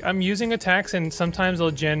 Because, like, I'm using attacks and sometimes I'll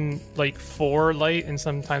gen, like, 4 light and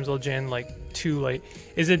sometimes I'll gen, like, 2 light.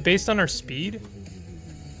 Is it based on our speed?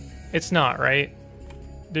 It's not, right?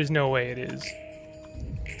 There's no way it is.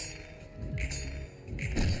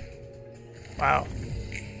 Wow.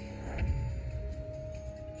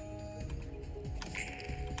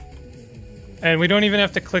 And we don't even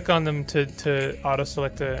have to click on them to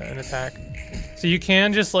auto-select an attack. So you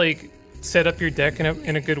can just, like, set up your deck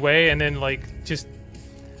in a good way and then, like, just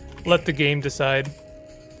let the game decide.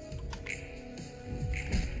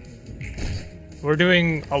 We're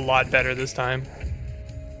doing a lot better this time.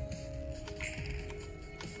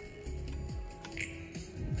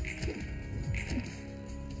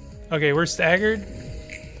 Okay, we're staggered.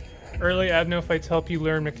 Early Abno fights help you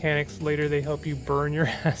learn mechanics. Later they help you burn your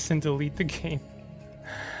ass and delete the game.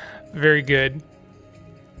 Very good.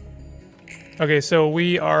 Okay, so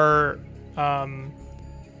we are hold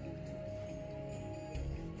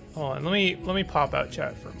on, let me pop out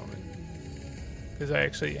chat for a moment. Because I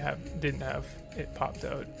actually didn't have it popped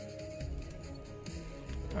out.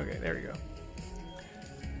 Okay, there we go.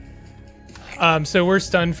 So we're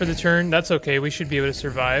stunned for the turn. That's okay, we should be able to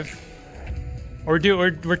survive.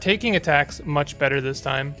 We're taking attacks much better this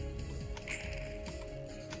time.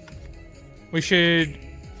 We should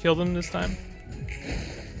kill them this time.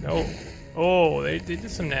 No. Oh, they did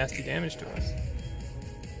some nasty damage to us.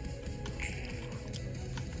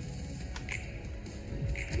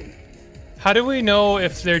 How do we know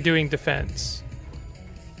if they're doing defense?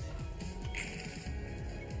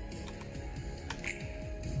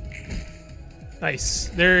 Nice.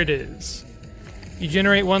 There it is. You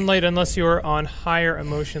generate 1 light unless you're on higher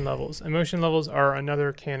emotion levels. Emotion levels are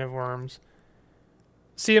another can of worms.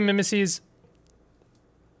 See you, Mimeses.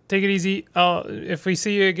 Take it easy. If we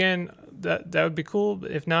see you again, that would be cool.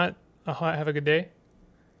 But if not, have a good day.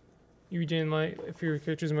 You regain light if your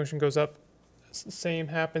character's emotion goes up. Same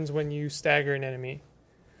happens when you stagger an enemy.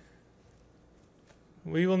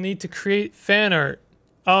 We will need to create fan art.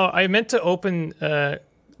 Oh, I meant to open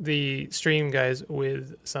the stream, guys,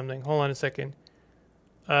 with something. Hold on a second.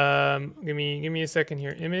 Give me a second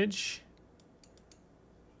here. Image.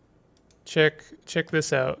 Check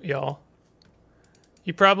this out, y'all.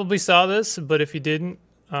 You probably saw this, but if you didn't,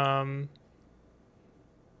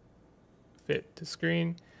 fit to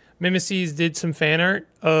screen. Mimeses did some fan art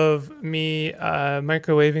of me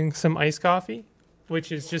microwaving some iced coffee,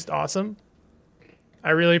 which is just awesome.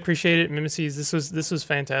 I really appreciate it, Mimeses. This was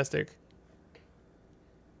fantastic.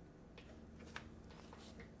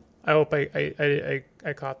 I hope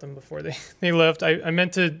I caught them before they left. I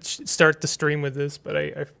meant to start the stream with this, but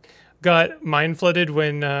I got mind flooded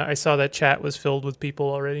when I saw that chat was filled with people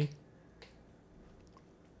already.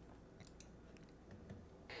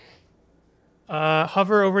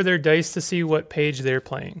 Hover over their dice to see what page they're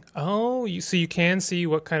playing. Oh, so you can see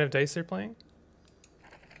what kind of dice they're playing?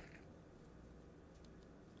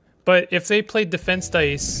 But if they play defense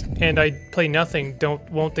dice and I play nothing,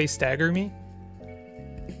 won't they stagger me?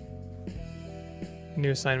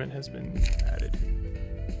 New assignment has been added.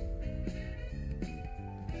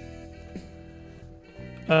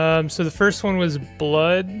 So the first one was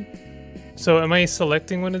blood. So am I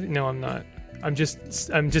selecting one of the? No, I'm not. I'm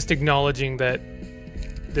just acknowledging that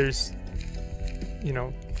there's,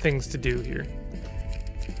 things to do here.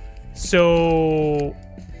 So,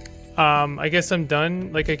 I guess I'm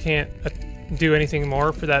done. Like I can't do anything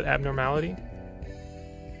more for that abnormality.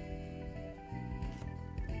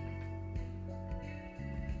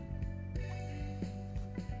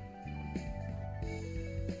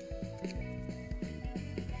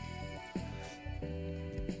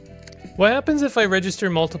 What happens if I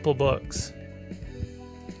register multiple books?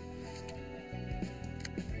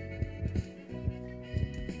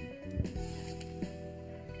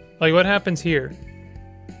 Like, what happens here?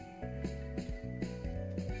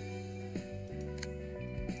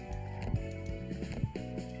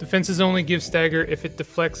 Defenses only give stagger if it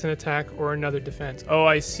deflects an attack or another defense. Oh,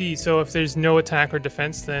 I see. So if there's no attack or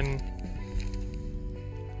defense, then...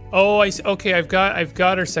 Oh, I see. Okay, I've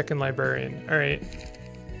got our second librarian. All right.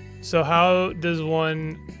 So how does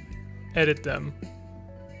one edit them?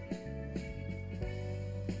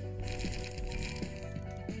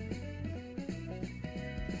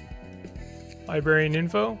 Librarian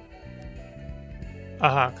info.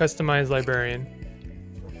 Aha, customize librarian.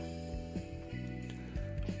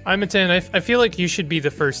 I'm a 10. I feel like you should be the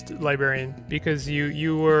first librarian because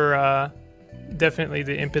you were definitely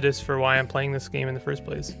the impetus for why I'm playing this game in the first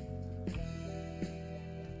place.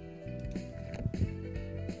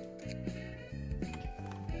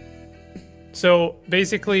 So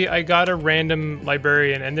basically I got a random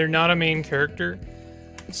librarian and they're not a main character.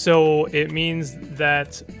 So it means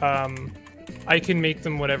that I can make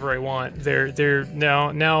them whatever I want. They're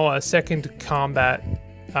now a second combat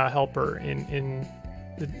helper in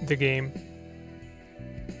the game.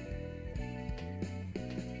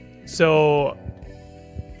 So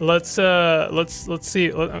let's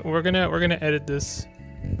see. We're gonna edit this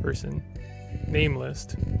person name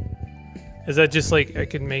list. Is that just like I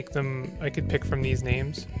could make them? I could pick from these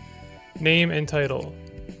names. Name and title.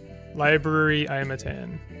 Library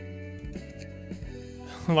Imatan.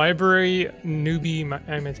 Library newbie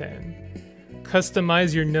Imatan.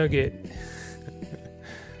 Customize your nugget.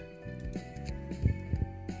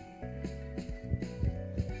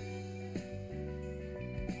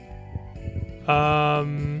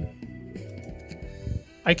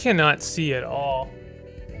 I cannot see at all.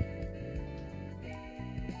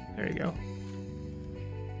 There you go.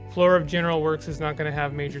 Floor of General Works is not going to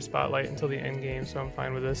have major spotlight until the end game, so I'm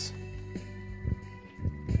fine with this.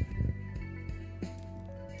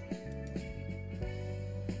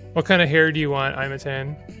 What kind of hair do you want,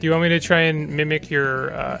 Imatan? Do you want me to try and mimic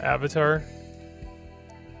your avatar?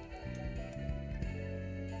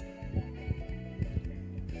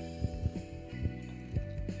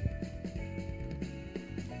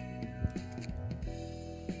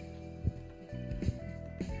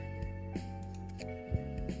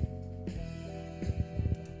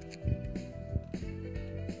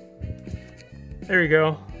 There we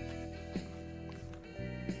go.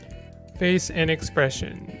 Face and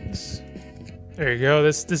expressions. There you go.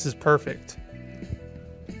 This is perfect.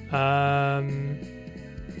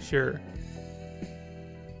 Sure.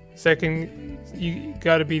 Second, you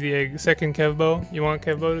gotta be the egg. Second Kevbo. You want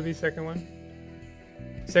Kevbo to be second one?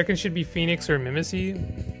 Second should be Phoenix or Mimicry.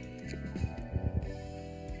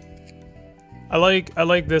 I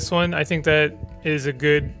like this one. I think that is a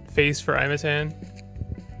good face for Imatan.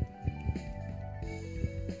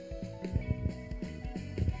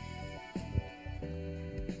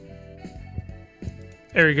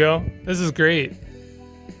 There we go. This is great.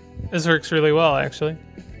 This works really well, actually.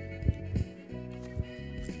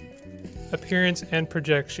 Appearance and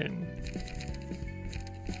projection.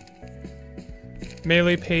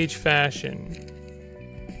 Melee page fashion.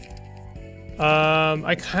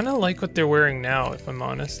 I kind of like what they're wearing now, if I'm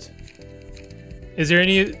honest. Is there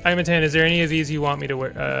any, Imatan, is there any of these you want me to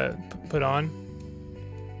wear, put on?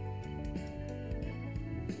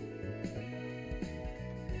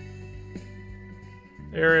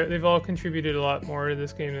 They've all contributed a lot more to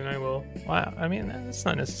this game than I will. Wow, I mean, that's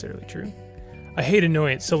not necessarily true. I hate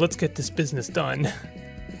annoyance, so let's get this business done.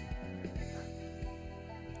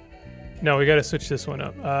 No, we gotta switch this one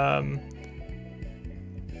up.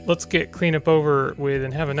 Let's get cleanup over with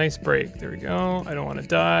and have a nice break. There we go. I don't want to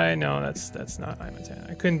die. No, that's not Imatan.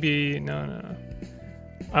 I couldn't be. No.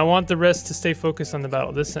 I want the rest to stay focused on the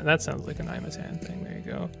battle. That sounds like an Imatan thing. There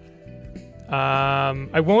you go.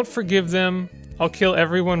 I won't forgive them. I'll kill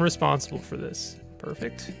everyone responsible for this.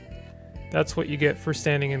 Perfect. That's what you get for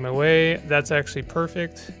standing in my way. That's actually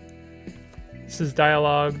perfect. This is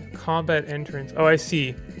dialogue. Combat entrance. Oh, I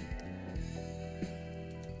see.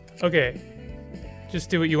 Okay. Just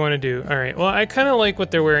do what you want to do. Alright, well, I kind of like what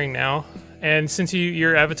they're wearing now. And since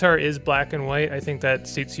your avatar is black and white, I think that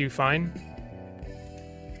suits you fine.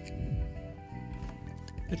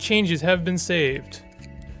 The changes have been saved.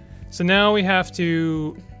 So now we have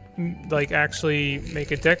to, like, actually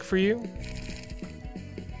make a deck for you.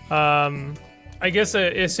 I guess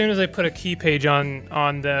as soon as I put a key page on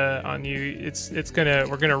you,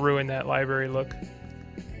 we're gonna ruin that library look.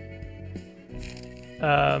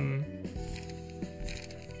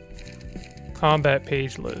 Combat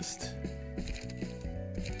page list.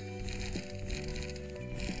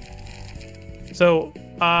 So,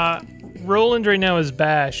 Roland right now is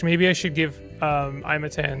Bash. Maybe I should give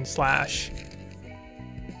Imatan Slash.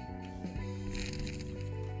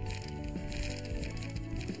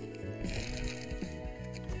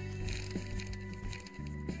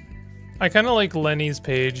 I kind of like Lenny's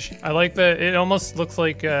page. I like that. It almost looks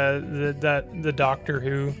like the Doctor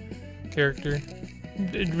Who character.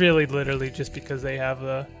 It really, literally, just because they have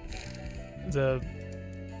the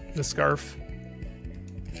scarf.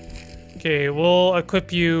 Okay, we'll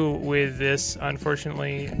equip you with this.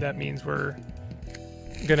 Unfortunately, that means we're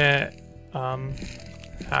gonna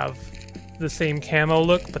have the same camo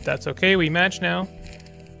look, but that's okay. We match now.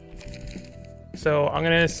 So I'm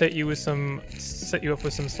gonna set you up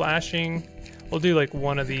with some slashing. We'll do like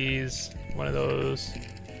one of those.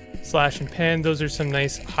 Slash and pen. Those are some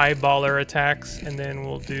nice high baller attacks, and then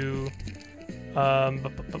we'll do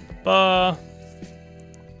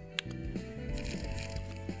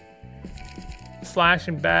slash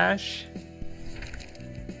and bash.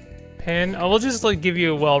 Pen. We'll just like give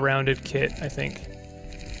you a well-rounded kit, I think.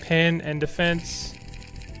 Pen and defense.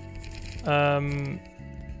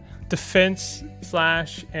 Defense,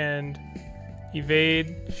 slash, and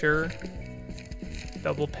evade. Sure.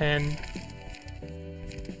 Double pen.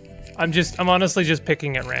 I'm honestly just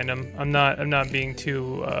picking at random. I'm not being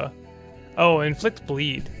too. Oh, inflict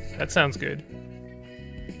bleed. That sounds good.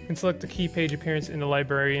 You can select the key page appearance in the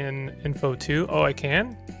librarian info too. Oh, I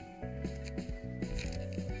can?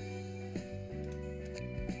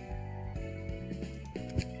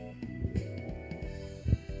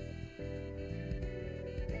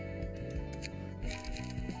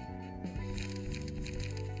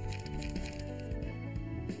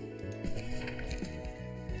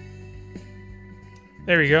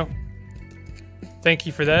 There we go. Thank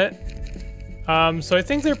you for that. So I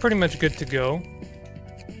think they're pretty much good to go.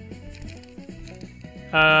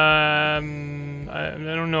 I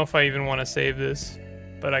don't know if I even want to save this,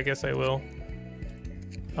 but I guess I will.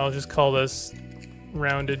 I'll just call this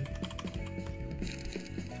rounded.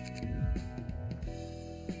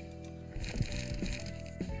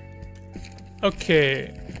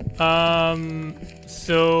 Okay.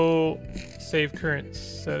 So save current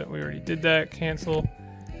set. We already did that. Cancel.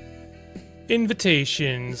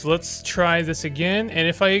 Invitations. Let's try this again. And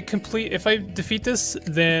if I defeat this,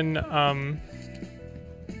 then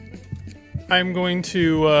I'm going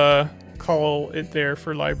to call it there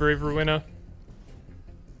for Library of Ruina.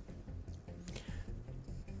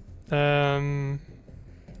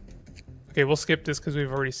 Okay, we'll skip this because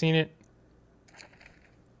we've already seen it.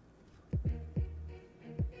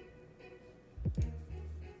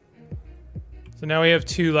 So now we have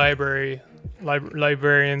two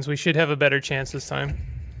librarians. We should have a better chance this time.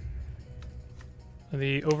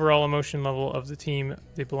 The overall emotion level of the team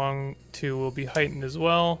they belong to will be heightened as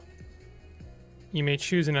well. You may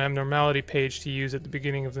choose an abnormality page to use at the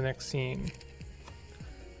beginning of the next scene.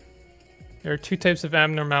 There are two types of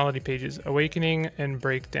abnormality pages, Awakening and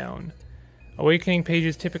Breakdown. Awakening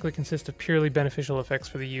pages typically consist of purely beneficial effects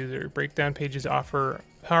for the user. Breakdown pages offer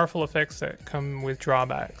powerful effects that come with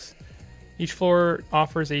drawbacks. Each floor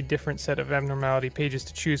offers a different set of abnormality pages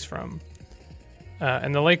to choose from.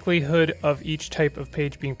 And the likelihood of each type of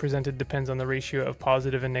page being presented depends on the ratio of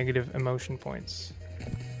positive and negative emotion points.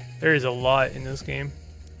 There is a lot in this game.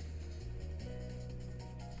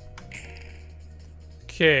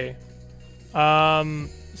 Okay.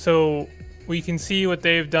 So we can see what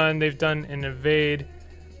they've done. They've done an evade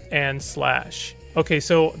and slash. Okay,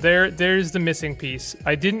 so there's the missing piece.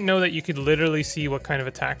 I didn't know that you could literally see what kind of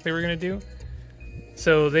attack they were going to do.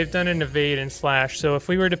 So they've done an evade and slash. So if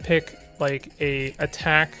we were to pick like a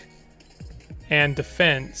attack and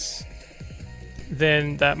defense,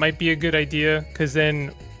 then that might be a good idea, because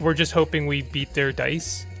then we're just hoping we beat their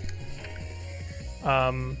dice.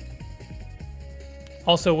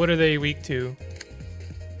 Also, what are they weak to?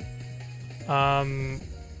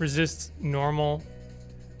 Resist normal,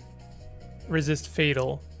 resist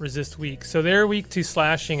fatal, resist weak. So they're weak to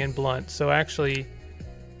slashing and blunt. So actually,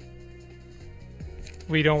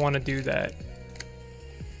 we don't want to do that.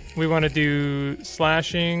 We want to do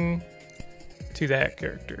slashing to that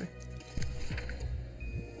character.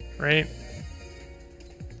 Right?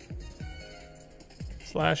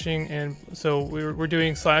 Slashing and... So we're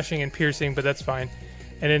doing slashing and piercing, but that's fine.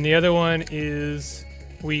 And then the other one is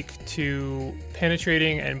weak to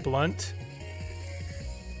penetrating and blunt.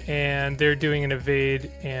 And they're doing an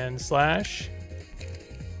evade and slash.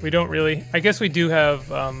 We don't really... I guess we do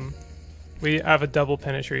have... we have a double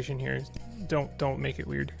penetration here. Don't make it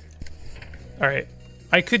weird. Alright.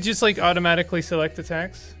 I could just like automatically select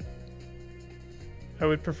attacks. I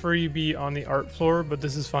would prefer you be on the art floor, but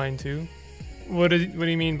this is fine too. What do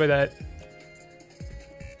you mean by that?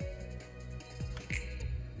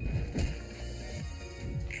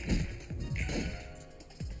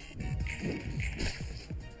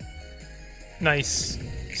 Nice.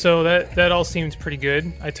 So that all seems pretty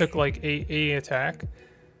good. I took like a attack,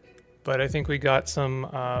 but I think we got some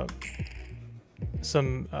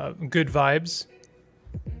good vibes.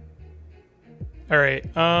 All right.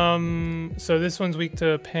 So this one's weak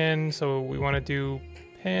to pen, so we want to do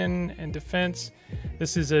pen and defense.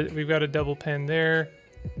 We've got a double pen there.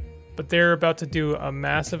 but they're about to do a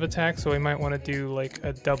massive attack, so we might want to do like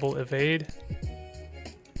a double evade.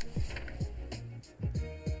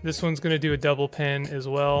 This one's going to do a double pen as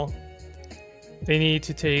well. They need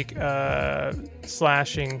to take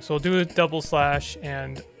slashing, so we'll do a double slash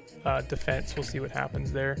and defense. We'll see what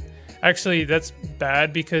happens there. Actually, that's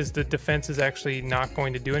bad because the defense is actually not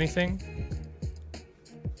going to do anything.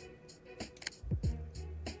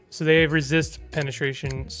 So they resist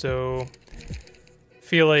penetration, so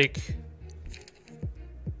feel like,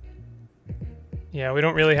 yeah, we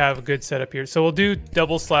don't really have a good setup here. So we'll do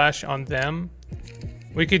double slash on them.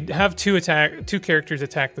 We could have two characters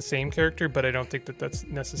attack the same character, but I don't think that that's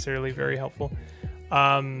necessarily very helpful.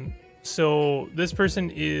 So this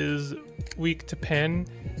person is weak to pen,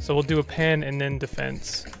 so we'll do a pen and then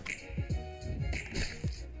defense.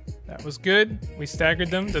 That was good. We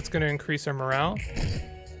staggered them. That's going to increase our morale.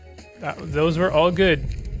 Those were all good.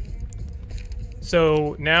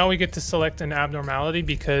 So now we get to select an abnormality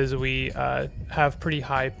because we have pretty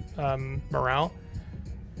high morale.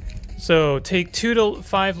 So take 2 to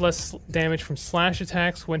 5 less damage from slash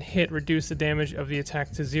attacks. When hit, reduce the damage of the attack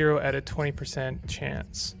to 0 at a 20%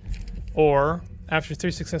 chance. Or, after 3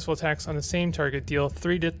 successful attacks on the same target, deal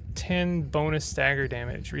 3 to 10 bonus stagger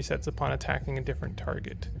damage. Resets upon attacking a different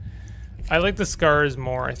target. I like the scars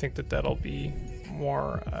more. I think that that'll be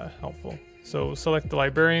more helpful. So select the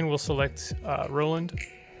librarian. We'll select Roland.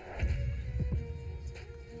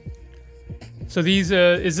 So these,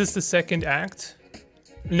 is this the second act?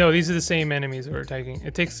 No, these are the same enemies we're attacking.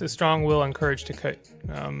 It takes a strong will and courage to cut.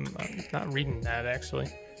 I'm not reading that, actually.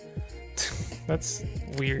 That's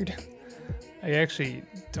weird. I actually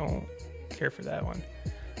don't care for that one.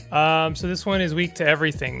 So this one is weak to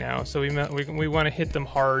everything now. So we want to hit them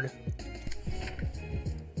hard.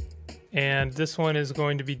 And this one is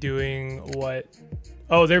going to be doing what?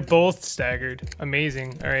 Oh, they're both staggered.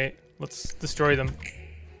 Amazing. All right, let's destroy them.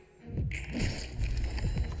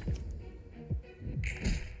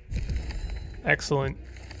 Excellent.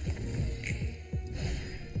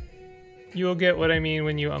 You will get what I mean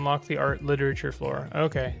when you unlock the art literature floor.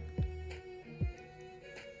 Okay.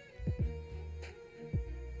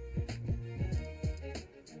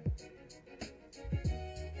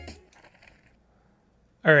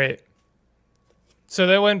 All right. So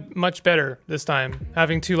that went much better this time.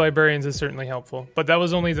 Having 2 librarians is certainly helpful, but that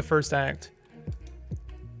was only the first act.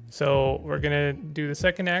 So we're gonna do the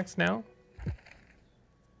second act now.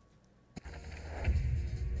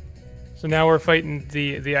 So now we're fighting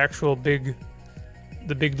the actual big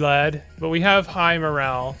lad, but we have high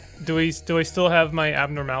morale. Do I still have my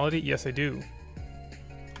abnormality? Yes, I do.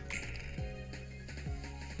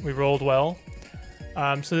 We rolled well.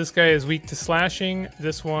 So this guy is weak to slashing.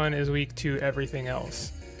 This one is weak to everything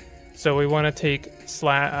else. So we want to take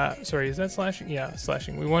sorry, is that slashing? Yeah,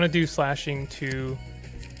 slashing. We want to do slashing to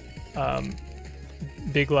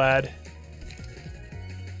big lad.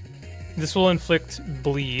 This will inflict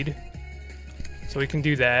bleed. So we can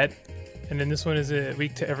do that. And then this one is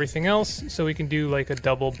weak to everything else, so we can do like a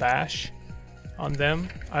double bash on them.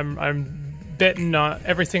 I'm betting on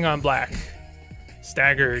everything on black.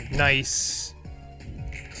 Staggered, nice.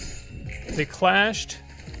 They clashed,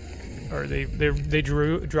 or they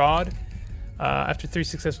drawed after 3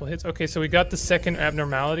 successful hits. Okay, so we got the second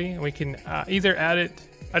abnormality, and we can either add it.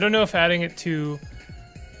 I don't know if adding it to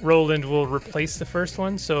Roland will replace the first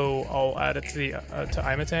one, so I'll add it to the to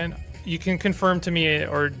Imatan. You can confirm to me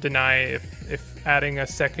or deny if adding a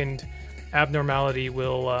second abnormality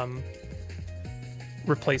will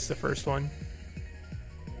replace the first one.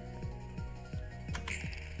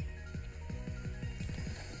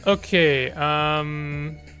 Okay, let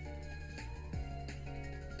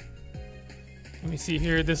me see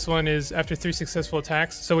here. This one is after 3 successful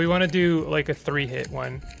attacks. So we want to do like a 3-hit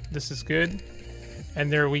one. This is good.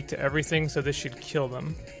 And they're weak to everything, so this should kill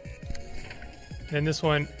them. Then this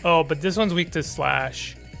one, oh, but this one's weak to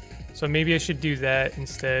slash. So maybe I should do that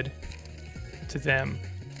instead to them.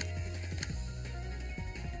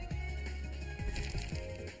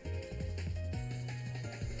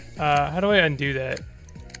 How do I undo that?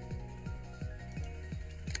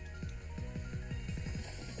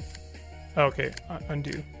 Okay,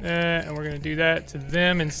 undo. And we're gonna do that to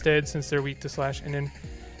them instead since they're weak to slash. And then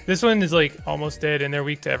this one is like almost dead and they're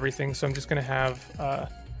weak to everything. So I'm just gonna have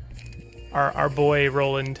our boy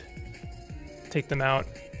Roland take them out.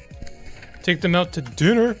 Take them out to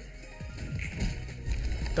dinner.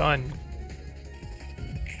 Done.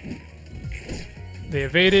 They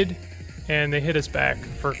evaded and they hit us back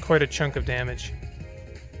for quite a chunk of damage.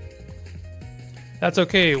 That's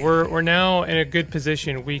okay. We're now in a good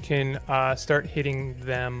position. We can start hitting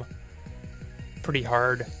them pretty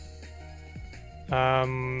hard.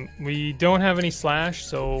 We don't have any slash,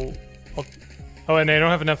 so... Oh, and I don't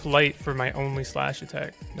have enough light for my only slash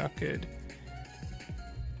attack. Not good.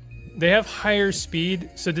 They have higher speed,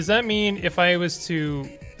 so does that mean if I was to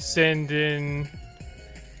send in...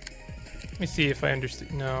 Let me see if I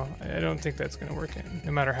understand. No, I don't think that's going to work in,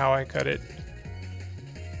 no matter how I cut it.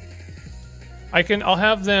 I'll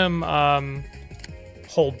have them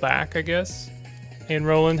hold back, I guess. And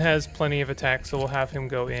Roland has plenty of attack, so we'll have him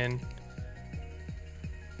go in.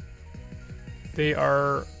 They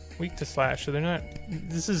are weak to slash, so they're not...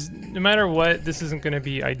 This is... No matter what, this isn't going to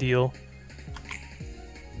be ideal.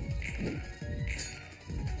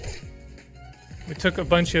 We took a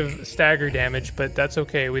bunch of stagger damage, but that's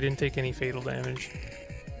okay. We didn't take any fatal damage.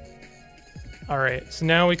 Alright, so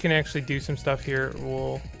now we can actually do some stuff here.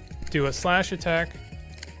 We'll do a slash attack,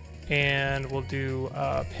 and we'll do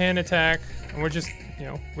a pen attack. And we're just, you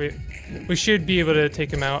know, we should be able to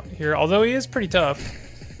take him out here, although he is pretty tough.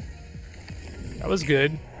 That was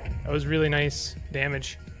good. That was really nice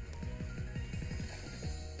damage.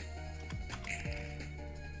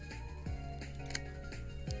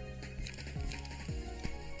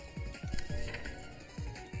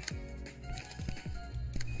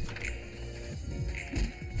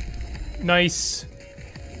 Nice.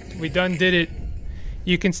 We done did it.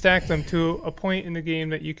 You can stack them to a point in the game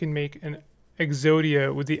that you can make an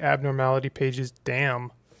Exodia with the abnormality pages.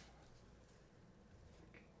 Damn.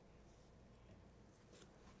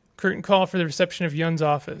 Curtain call for the reception of Yun's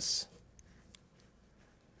office.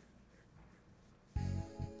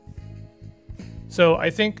 So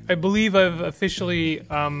I believe I've officially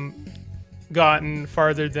gotten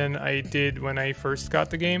farther than I did when I first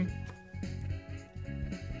got the game.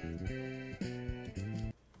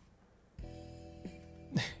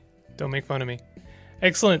 Don't make fun of me.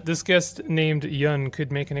 Excellent. This guest named Yun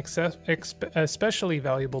could make an especially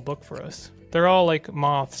valuable book for us. They're all like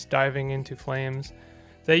moths diving into flames.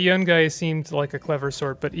 That Yun guy seemed like a clever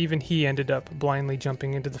sort, but even he ended up blindly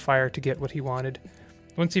jumping into the fire to get what he wanted.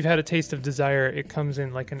 Once you've had a taste of desire, it comes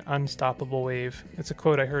in like an unstoppable wave. It's a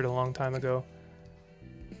quote I heard a long time ago.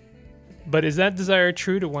 But is that desire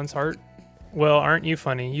true to one's heart? Well, aren't you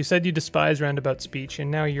funny? You said you despise roundabout speech, and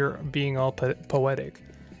now you're being all poetic.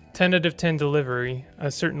 10 out of 10 delivery.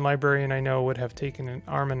 A certain librarian I know would have taken an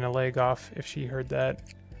arm and a leg off if she heard that.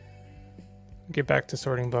 Get back to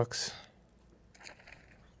sorting books.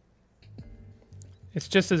 It's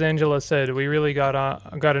just as Angela said, we really got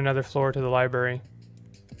another floor to the library.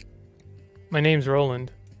 My name's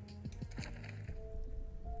Roland.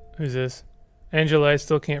 Who's this? Angela, I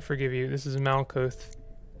still can't forgive you. This is Malkuth.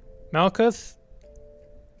 Malkuth?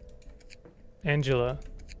 Angela.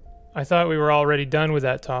 I thought we were already done with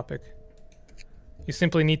that topic. You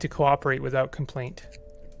simply need to cooperate without complaint.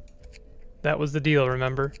 That was the deal,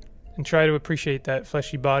 remember? And try to appreciate that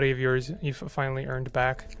fleshy body of yours you've finally earned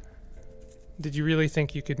back. Did you really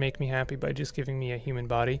think you could make me happy by just giving me a human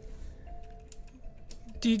body?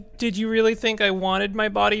 Did you really think I wanted my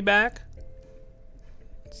body back?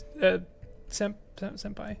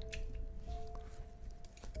 Senpai?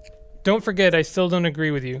 Don't forget, I still don't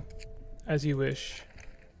agree with you. As you wish.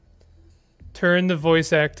 Turn the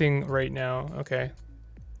voice acting right now. Okay.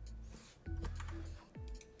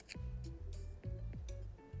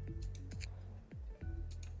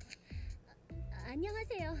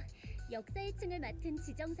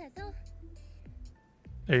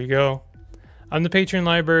 There you go. I'm the patron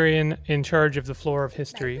librarian in charge of the floor of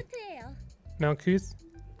history. Malkuth?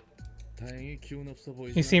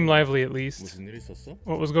 You seem lively at least.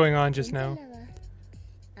 What was going on just now?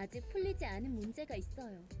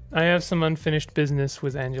 I have some unfinished business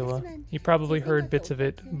with Angela. You probably heard bits of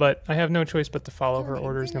it, but I have no choice but to follow her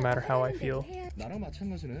orders no matter how I feel.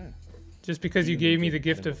 Just because you gave me the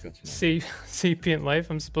gift of sapient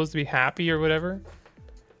life, I'm supposed to be happy or whatever?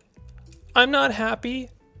 I'm not happy.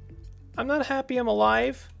 I'm not happy I'm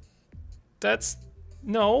alive. That's...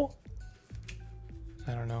 no.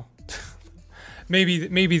 I don't know.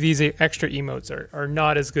 maybe these extra emotes are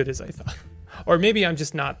not as good as I thought. Or maybe I'm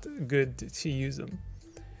just not good to use them.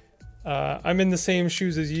 I'm in the same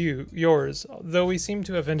shoes as yours, though we seem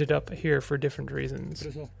to have ended up here for different reasons.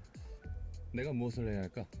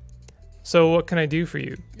 So what can I do for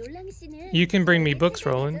you? You can bring me books,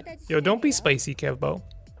 Roland. Yo, don't be spicy, Kevbo.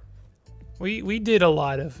 We did a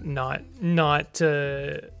lot of not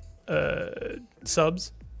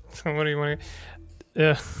subs. What do you want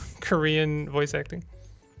to... Korean voice acting.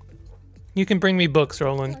 You can bring me books,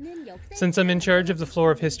 Roland. Since I'm in charge of the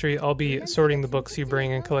floor of history, I'll be sorting the books you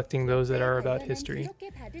bring and collecting those that are about history.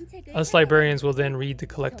 Us librarians will then read the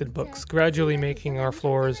collected books, gradually making our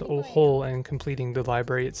floors whole and completing the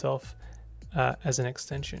library itself. as an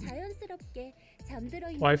extension.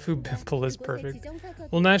 Waifu Bimple is perfect.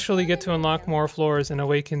 We'll naturally get to unlock more floors and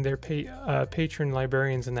awaken their patron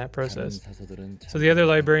librarians in that process. So the other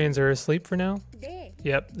librarians are asleep for now?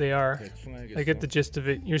 Yep, they are. I get the gist of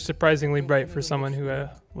it. You're surprisingly bright for someone who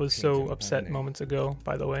was so upset moments ago,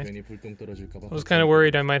 by the way. I was kind of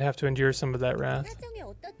worried I might have to endure some of that wrath.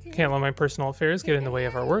 Can't let my personal affairs get in the way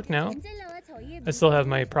of our work now. I still have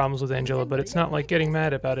my problems with Angela, but it's not like getting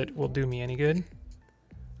mad about it will do me any good.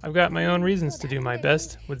 I've got my own reasons to do my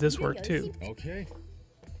best with this work too.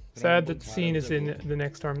 Sad that the scene is in the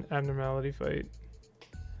next abnormality fight.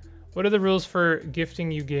 What are the rules for gifting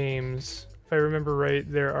you games? If I remember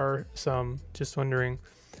right, there are some. Just wondering.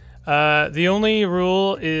 The only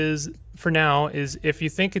rule is, for now, is if you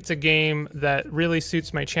think it's a game that really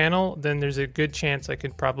suits my channel, then there's a good chance I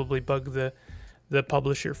could probably bug the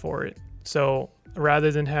publisher for it. So rather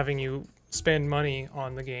than having you spend money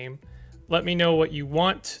on the game, let me know what you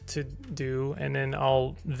want to do, and then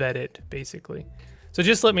I'll vet it, basically. So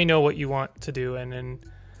just let me know what you want to do, and then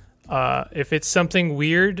if it's something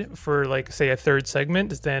weird for, like, say, a third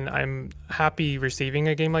segment, then I'm happy receiving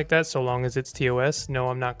a game like that, so long as it's TOS. No,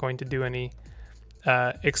 I'm not going to do any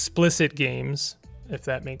explicit games, if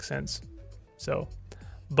that makes sense. So,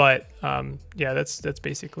 but yeah, that's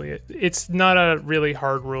basically it. It's not a really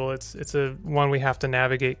hard rule. It's a one we have to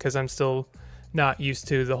navigate because I'm still not used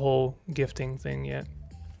to the whole gifting thing yet.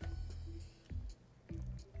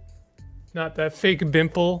 Not that fake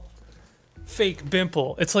Bimple. Fake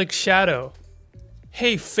Bimple. It's like Shadow.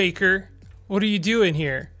 Hey, faker. What are you doing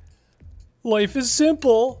here? Life is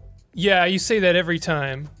simple. Yeah, you say that every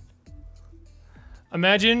time.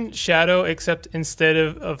 Imagine Shadow, except instead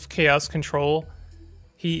of Chaos Control,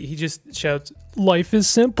 he just shouts, life is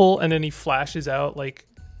simple, and then he flashes out like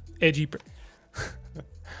edgy...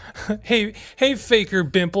 Hey, faker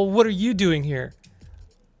Bimple, what are you doing here?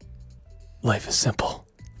 Life is simple.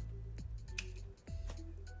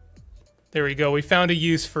 There we go. We found a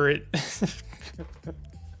use for it.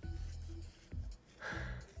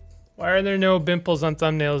 Why are there no Bimples on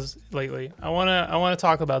thumbnails lately? I wanna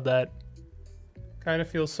talk about that. Kind of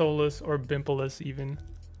feel soulless or Bimpleless even.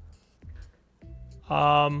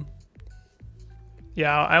 Yeah,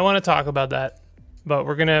 I want to talk about that. But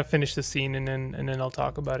we're gonna finish the scene and then I'll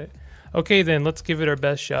talk about it. Okay then, let's give it our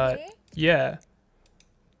best shot. Yeah.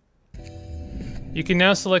 You can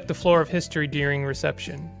now select the floor of history during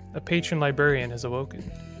reception. A patron librarian has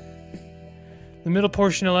awoken. The middle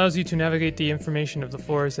portion allows you to navigate the information of the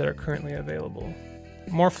floors that are currently available.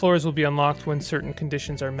 More floors will be unlocked when certain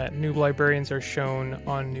conditions are met. New librarians are shown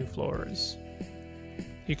on new floors.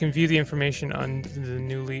 You can view the information on the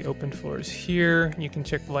newly opened floors here. You can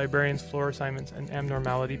check the librarian's floor assignments and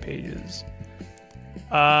abnormality pages.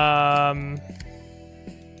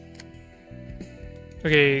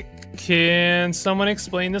 Okay, can someone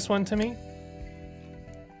explain this one to me?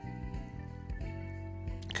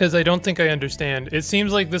 Because I don't think I understand. It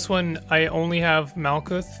seems like this one I only have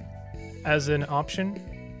Malkuth as an option.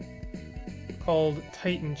 Called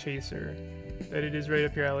Titan Chaser. That it is right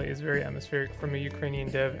up your alley is very atmospheric from a Ukrainian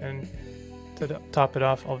dev, and to top it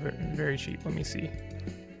off, all very cheap. Let me see.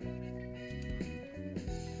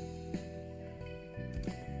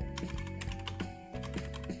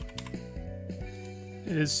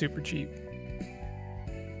 It is super cheap.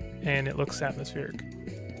 And it looks atmospheric.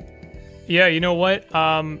 Yeah, you know what?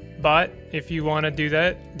 Bot, if you want to do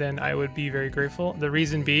that, then I would be very grateful. The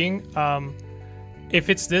reason being, if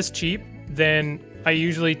it's this cheap, then I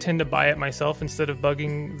usually tend to buy it myself instead of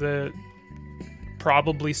bugging the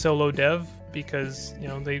probably solo dev, because, you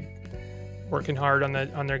know, they working hard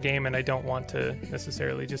on their game, and I don't want to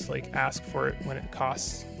necessarily just like ask for it when it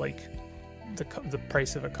costs like the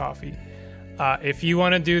price of a coffee. If you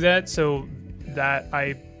want to do that so that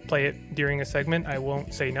I play it during a segment, I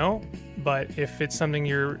won't say no. But if it's something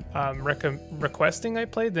you're requesting I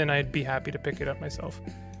play, then I'd be happy to pick it up myself.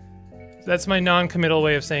 That's my non-committal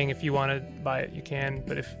way of saying if you want to buy it, you can.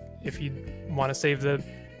 But if you want to save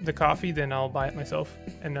the coffee, then I'll buy it myself.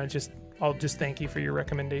 And I'll just thank you for your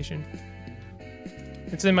recommendation.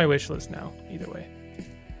 It's in my wish list now, either way.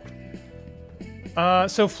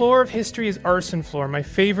 So floor of history is arson floor, my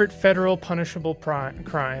favorite federal punishable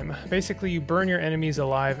crime. Basically, you burn your enemies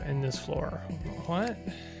alive in this floor. What?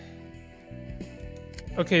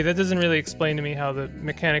 Okay, that doesn't really explain to me how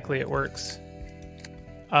mechanically it works.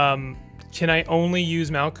 Can I only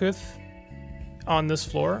use Malkuth on this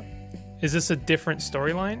floor? Is this a different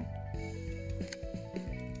storyline?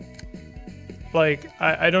 Like,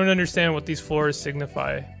 I don't understand what these floors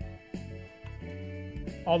signify.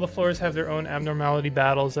 All the floors have their own abnormality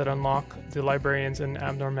battles that unlock the librarians and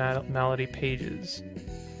abnormality pages.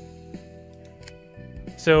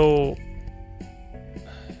 So,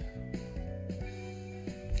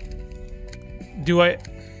 do I...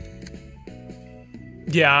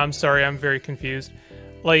 Yeah, I'm sorry, I'm very confused.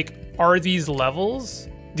 Like, are these levels?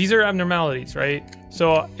 These are abnormalities, right?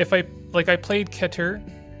 So if I played Keter,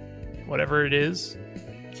 whatever it is,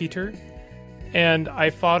 Keter, and I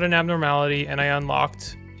fought an abnormality and I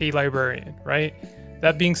unlocked a librarian, right?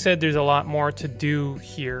 That being said, there's a lot more to do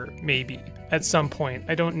here, maybe, at some point.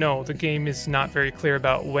 I don't know. The game is not very clear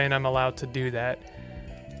about when I'm allowed to do that.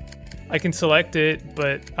 I can select it,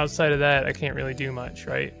 but outside of that, I can't really do much,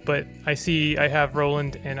 right? But I see I have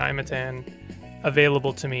Roland and Imatan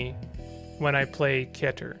available to me when I play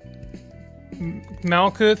Keter.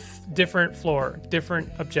 Malkuth, different floor, different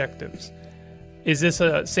objectives. Is this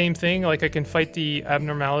a same thing? Like I can fight the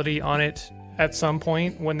abnormality on it at some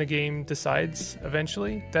point when the game decides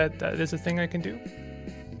eventually that is a thing I can do?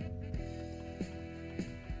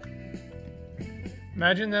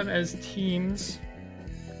 Imagine them as teams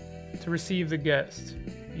to receive the guest.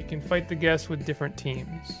 You can fight the guest with different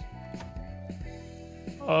teams.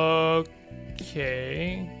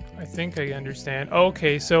 Okay, I think I understand.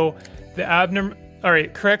 Okay, so the all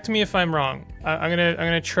right, correct me if I'm wrong.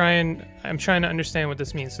 I'm trying to understand what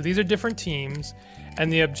this means. So these are different teams,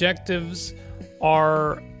 and the objectives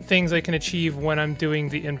are things I can achieve when I'm doing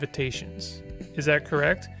the invitations. Is that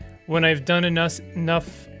correct? When I've done enough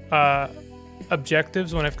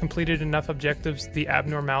objectives, when I've completed enough objectives, the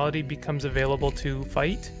abnormality becomes available to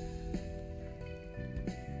fight?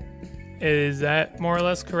 Is that more or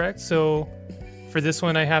less correct? So for this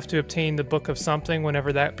one, I have to obtain the Book of Something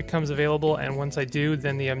whenever that becomes available, and once I do,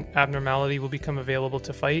 then the abnormality will become available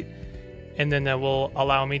to fight, and then that will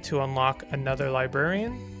allow me to unlock another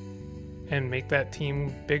librarian and make that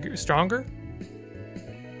team bigger, stronger.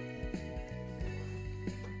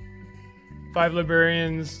 5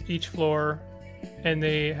 librarians each floor, and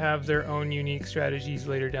they have their own unique strategies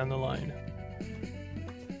later down the line.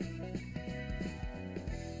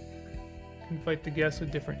 Can fight the guests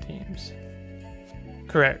with different teams.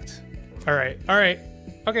 Correct. All right.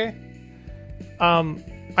 Okay.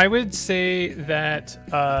 I would say that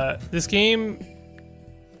this game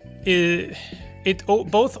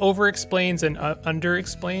both over-explains and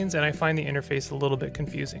under-explains, and I find the interface a little bit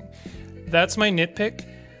confusing. That's my nitpick.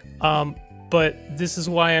 But this is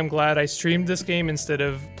why I'm glad I streamed this game instead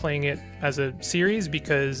of playing it as a series,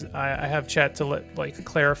 because I have chat to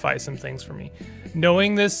clarify some things for me.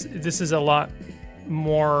 Knowing this is a lot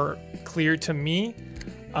more clear to me.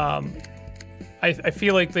 I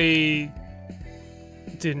feel like they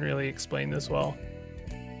didn't really explain this well,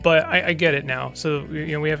 but I get it now. So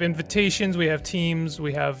we have invitations, we have teams,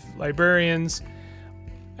 we have librarians,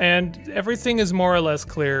 and everything is more or less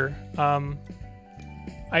clear.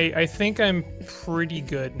 I think I'm pretty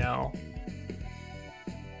good now.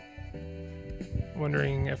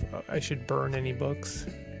 Wondering if I should burn any books.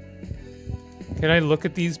 Can I look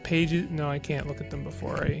at these pages? No, I can't look at them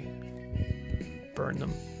before I burn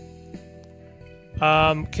them.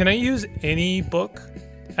 Can I use any book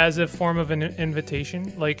as a form of an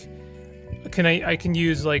invitation? Like, I can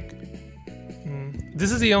use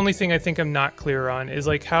this is the only thing I think I'm not clear on, is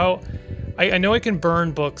like how I know I can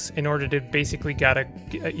burn books in order to basically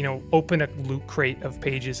open a loot crate of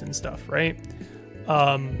pages and stuff, right?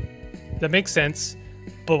 That makes sense.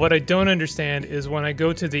 But what I don't understand is when I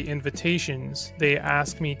go to the invitations, they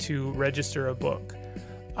ask me to register a book.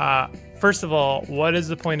 First of all, what is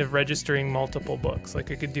the point of registering multiple books?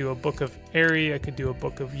 Like I could do a book of Airy, I could do a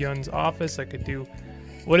book of Yun's Office,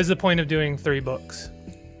 what is the point of doing 3 books?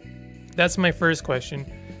 That's my first question.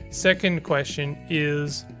 Second question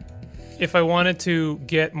is, if I wanted to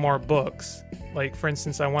get more books, like for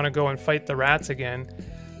instance, I want to go and fight the rats again,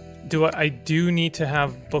 I do need to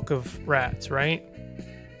have Book of Rats, right?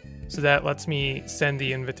 So that lets me send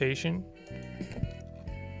the invitation.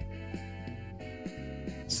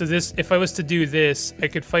 So this, if I was to do this, I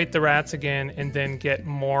could fight the rats again and then get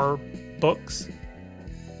more books,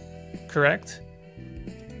 correct?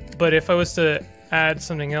 But if I was to add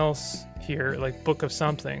something else here, like Book of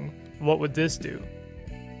Something, what would this do?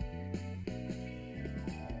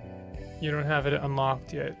 You don't have it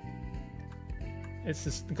unlocked yet. It's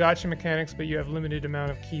just gacha mechanics, but you have limited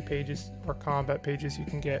amount of key pages or combat pages you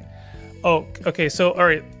can get. Oh, okay, so all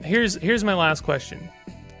right, here's my last question.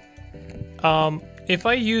 If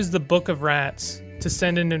I use the Book of Rats to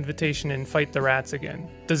send an invitation and fight the rats again,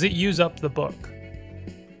 does it use up the book?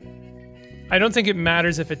 I don't think it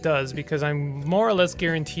matters if it does, because I'm more or less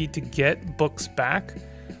guaranteed to get books back,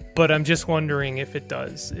 but I'm just wondering if it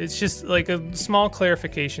does. It's just like a small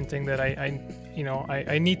clarification thing that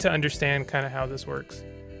I need to understand kind of how this works.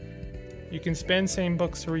 You can spend same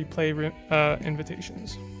books to replay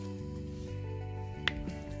invitations.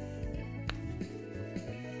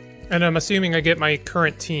 And I'm assuming I get my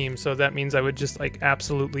current team, so that means I would just like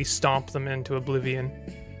absolutely stomp them into oblivion.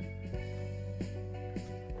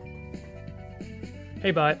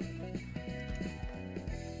 Hey, bot.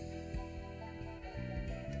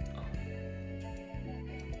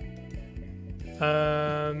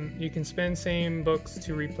 You can spend same books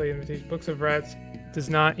to replay invitations. Books of rats does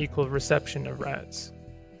not equal reception of rats.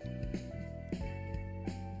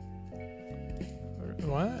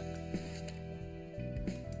 What?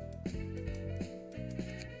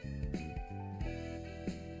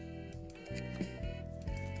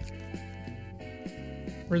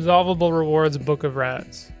 Resolvable rewards Book of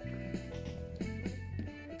Rats.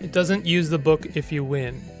 It doesn't use the book if you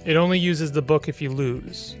win. It only uses the book if you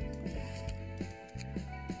lose.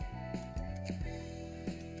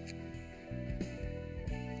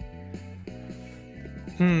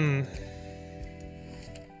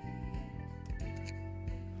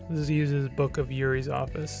 This uses Book of Yuri's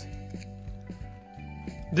Office.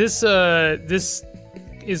 This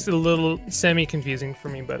is a little semi-confusing for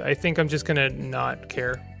me, but I think I'm just gonna not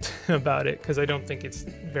care about it because I don't think it's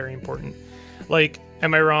very important. Like,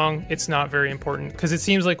 am I wrong? It's not very important because it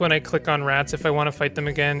seems like when I click on rats, if I want to fight them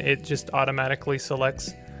again, it just automatically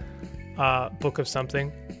selects Book of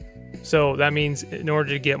something. So that means in order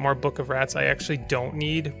to get more Book of Rats, I actually don't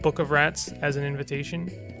need Book of Rats as an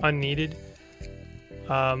invitation, unneeded.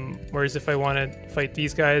 Whereas if I want to fight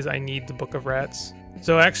these guys, I need the Book of Rats.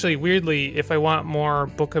 So actually, weirdly, if I want more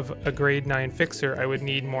Book of a grade 9 fixer, I would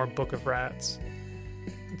need more Book of Rats.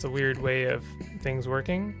 It's a weird way of things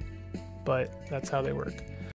working, but that's how they work.